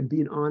near it and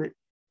being on it,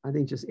 I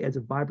think just adds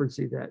a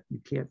vibrancy that you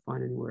can't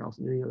find anywhere else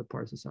in any other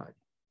part of society.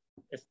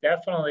 It's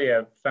definitely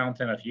a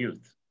fountain of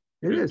youth.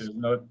 There's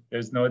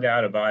no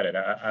doubt about it.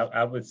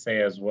 I would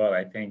say as well,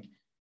 I think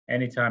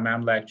anytime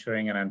I'm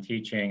lecturing and I'm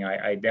teaching,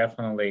 I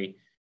definitely,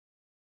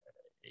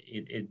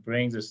 it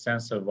brings a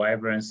sense of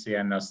vibrancy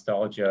and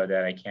nostalgia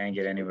that I can't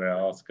get anywhere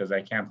else, because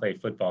I can't play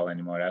football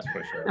anymore, that's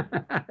for sure.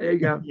 There you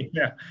go.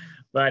 Yeah.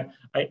 But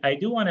I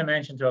do want to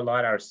mention to a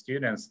lot of our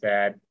students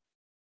that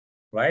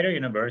Rider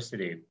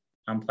University,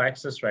 on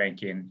Plexus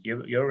ranking,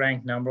 you're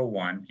ranked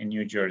 #1 in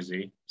New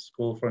Jersey,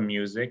 School for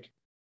Music.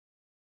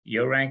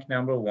 You're ranked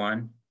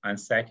 #1 on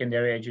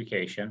secondary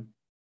education.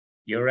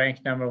 You're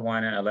ranked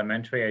 #1 in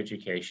elementary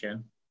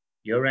education.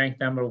 You're ranked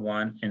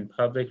 #1 in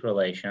public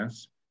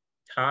relations.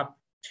 Top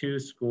 2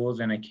 schools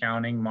in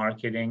accounting,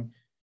 marketing.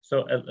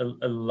 So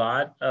a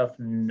lot of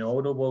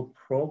notable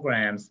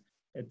programs.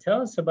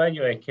 Tell us about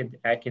your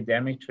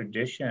academic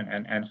tradition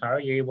and how are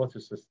you able to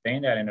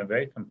sustain that in a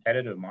very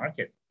competitive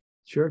market?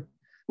 Sure.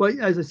 Well,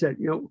 as I said,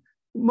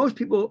 most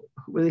people,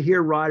 when they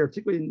hear Rider,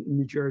 particularly in the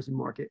New Jersey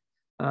market,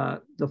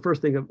 the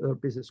first thing of a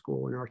business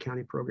school and our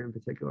accounting program in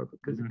particular,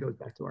 because it goes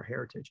back to our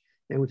heritage.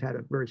 And we've had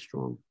a very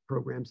strong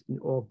programs in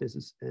all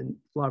business and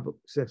a lot of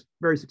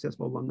very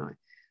successful alumni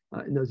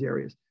in those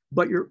areas.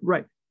 But you're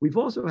right. We've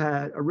also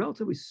had a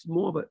relatively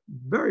small but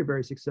very,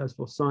 very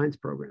successful science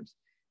programs.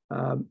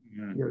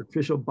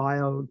 Traditional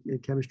bio,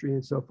 chemistry,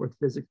 and so forth,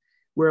 physics,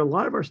 where a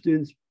lot of our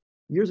students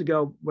years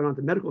ago went on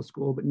to medical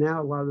school, but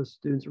now a lot of the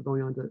students are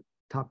going on to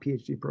top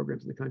PhD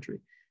programs in the country.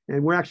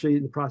 And we're actually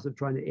in the process of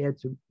trying to add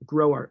to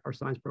grow our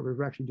science programs.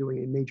 We're actually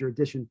doing a major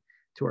addition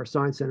to our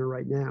science center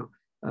right now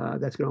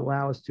that's going to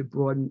allow us to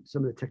broaden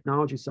some of the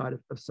technology side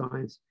of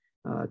science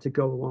to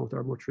go along with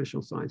our more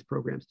traditional science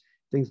programs,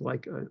 things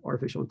like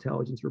artificial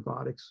intelligence,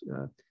 robotics,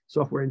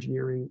 software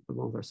engineering,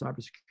 along with our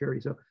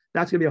cybersecurity. So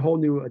that's going to be a whole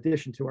new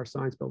addition to our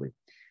science building.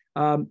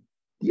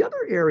 The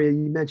other area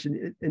you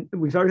mentioned, and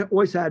we've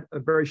always had a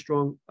very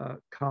strong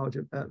college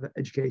of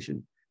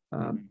education.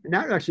 And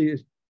that actually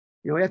is,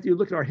 after you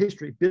look at our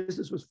history,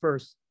 business was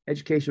first,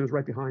 education was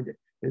right behind it.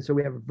 And so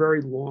we have a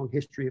very long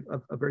history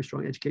of very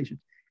strong education,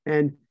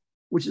 and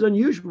which is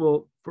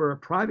unusual for a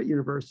private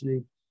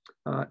university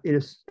in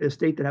a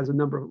state that has a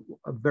number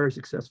of very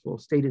successful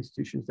state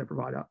institutions that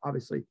provide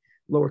obviously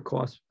lower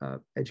cost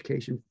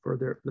education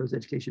for those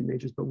education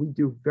majors. But we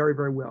do very,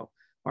 very well.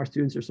 Our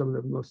students are some of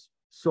the most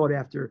sought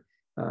after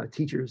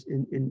teachers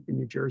in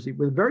New Jersey,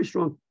 with a very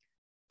strong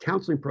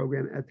counseling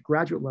program at the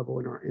graduate level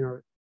in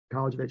our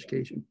College of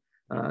Education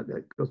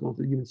that goes along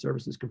with the human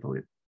services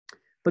component.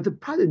 But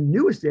probably the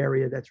newest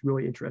area that's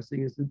really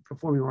interesting is the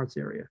performing arts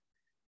area.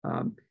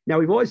 Now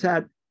we've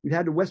had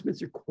the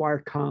Westminster Choir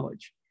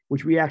College,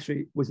 which we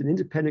actually was an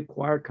independent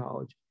choir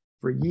college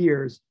for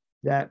years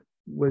that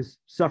was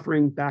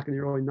suffering back in the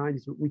early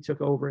 90s. We took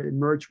over and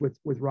merged with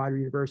Rider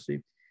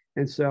University.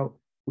 And so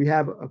we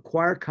have a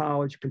choir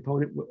college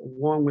component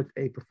along with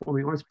a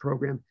performing arts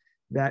program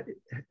that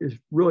is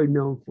really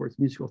known for its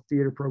musical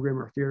theater program,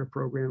 our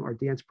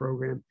dance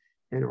program,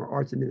 and our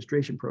arts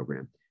administration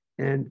program.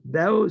 And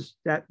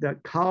that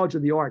College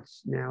of the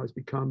Arts now has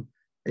become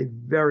a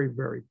very,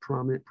 very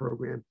prominent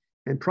program.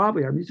 And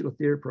probably our musical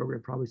theater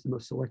program probably is the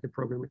most selective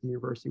program at the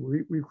university.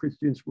 We recruit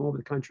students from all over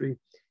the country.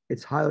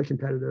 It's highly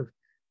competitive.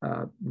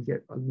 We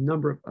get a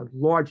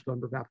large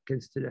number of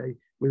applicants today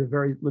with a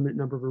very limited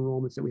number of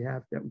enrollments that we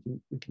have that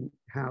we can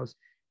house.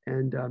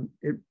 And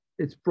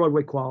it's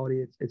Broadway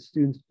quality. It's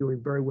students doing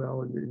very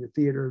well in the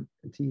theater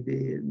and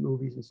TV and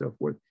movies and so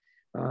forth.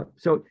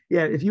 So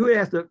yeah, if you would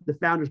ask the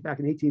founders back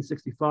in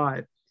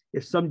 1865,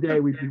 if someday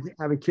we'd be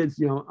having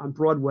kids, on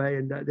Broadway,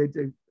 and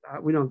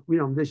we don't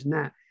envision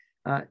that.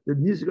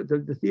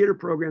 The theater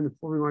program, the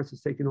performing arts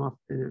has taken off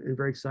in a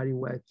very exciting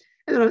way.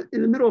 And then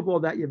in the middle of all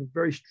that, you have a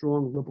very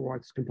strong liberal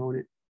arts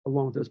component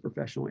along with those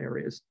professional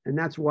areas. And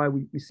that's why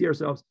we see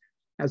ourselves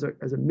as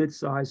a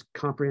mid-sized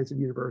comprehensive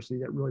university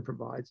that really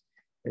provides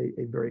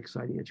a very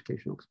exciting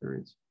educational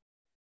experience.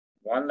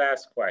 One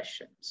last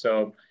question.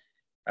 So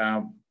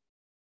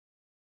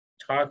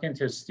talking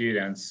to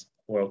students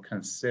who are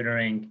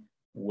considering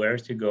where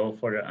to go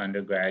for their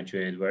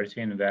undergraduate, where to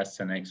invest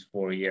the next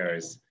 4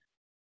 years,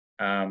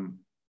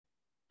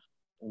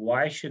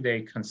 why should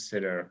they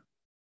consider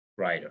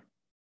Rider?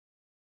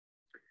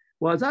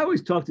 Well, as I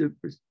always talk to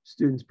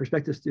students,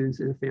 prospective students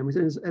and families,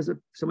 and as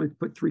someone who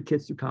put 3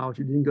 kids through college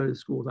who didn't go to the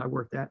schools I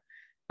worked at,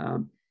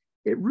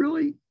 it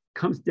really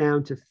comes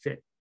down to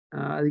fit.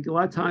 I think a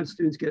lot of times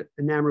students get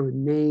enamored with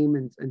name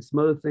and some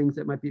other things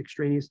that might be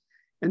extraneous.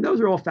 And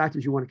those are all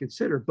factors you want to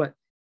consider. But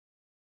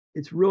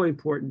it's really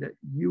important that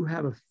you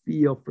have a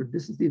feel for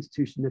this is the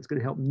institution that's going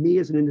to help me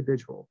as an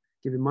individual,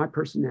 given my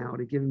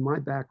personality, given my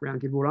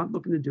background, given what I'm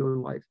looking to do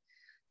in life.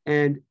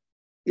 And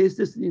is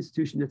this the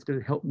institution that's going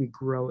to help me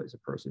grow as a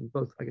person,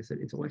 both, like I said,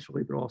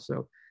 intellectually, but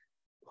also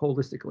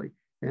holistically?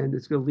 And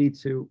it's going to lead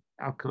to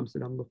outcomes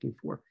that I'm looking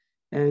for.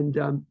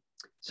 And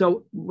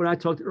so when I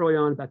talked early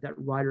on about that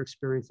Rider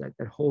experience, that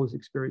holistic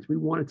experience, we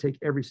want to take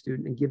every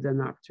student and give them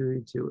an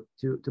opportunity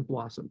to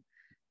blossom.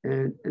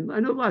 And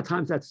I know a lot of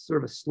times that's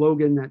sort of a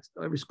slogan that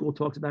every school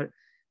talks about it.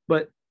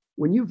 But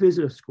when you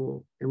visit a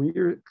school and when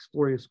you're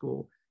exploring a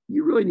school,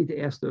 you really need to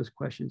ask those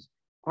questions.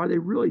 Are they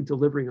really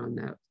delivering on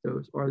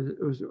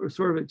or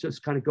sort of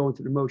just kind of going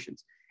through the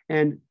motions?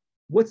 And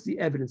what's the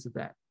evidence of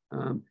that?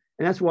 And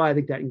that's why I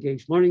think that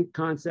engaged learning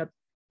concept,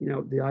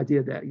 the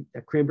idea that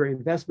Cranberry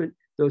investment,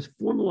 those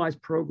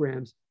formalized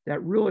programs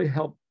that really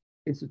help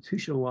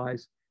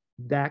institutionalize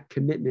that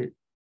commitment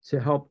to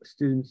help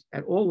students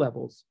at all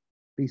levels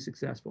be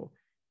successful.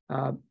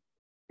 And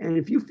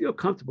if you feel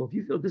comfortable, if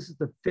you feel this is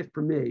the fit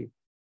for me,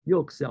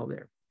 you'll excel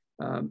there.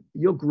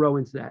 You'll grow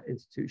into that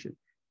institution.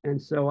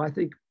 And so I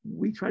think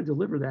we try to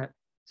deliver that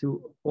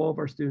to all of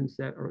our students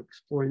that are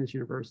exploring this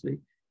university.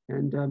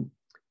 And,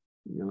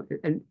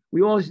 and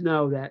we always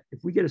know that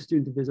if we get a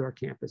student to visit our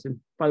campus, and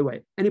by the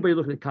way, anybody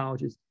looking at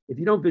colleges, if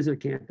you don't visit a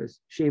campus,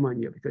 shame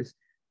on you, because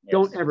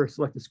don't ever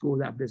select a school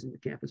without visiting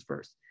the campus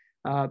first.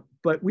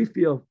 But we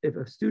feel if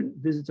a student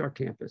visits our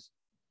campus,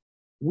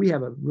 we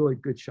have a really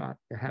good shot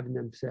at having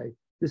them say,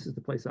 this is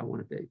the place I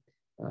want to be.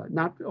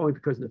 Not only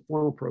because of the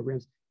formal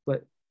programs,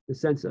 but the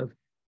sense of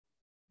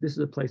this is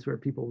a place where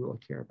people really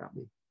care about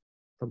me,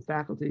 from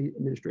faculty,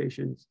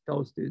 administrations,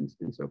 fellow students,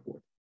 and so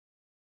forth.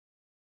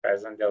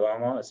 President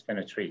Dell'Omo, it's been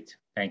a treat.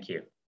 Thank you.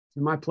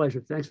 It's my pleasure.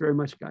 Thanks very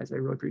much, guys. I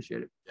really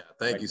appreciate it. Yeah,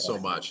 thank you so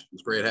much.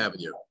 It's great having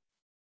you.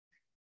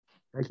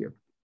 Thank you.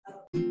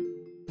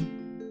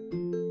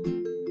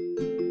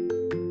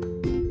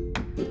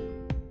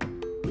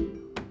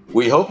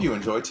 We hope you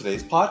enjoyed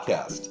today's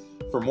podcast.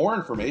 For more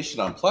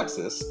information on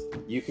Plexus,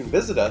 you can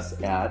visit us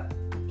at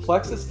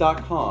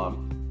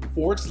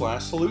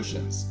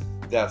plexus.com/solutions.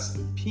 That's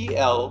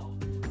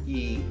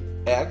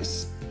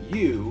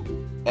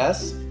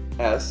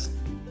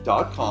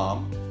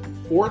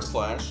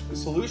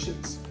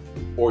plexus.com/solutions.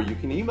 Or you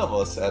can email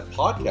us at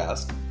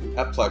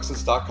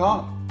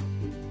podcast@plexus.com.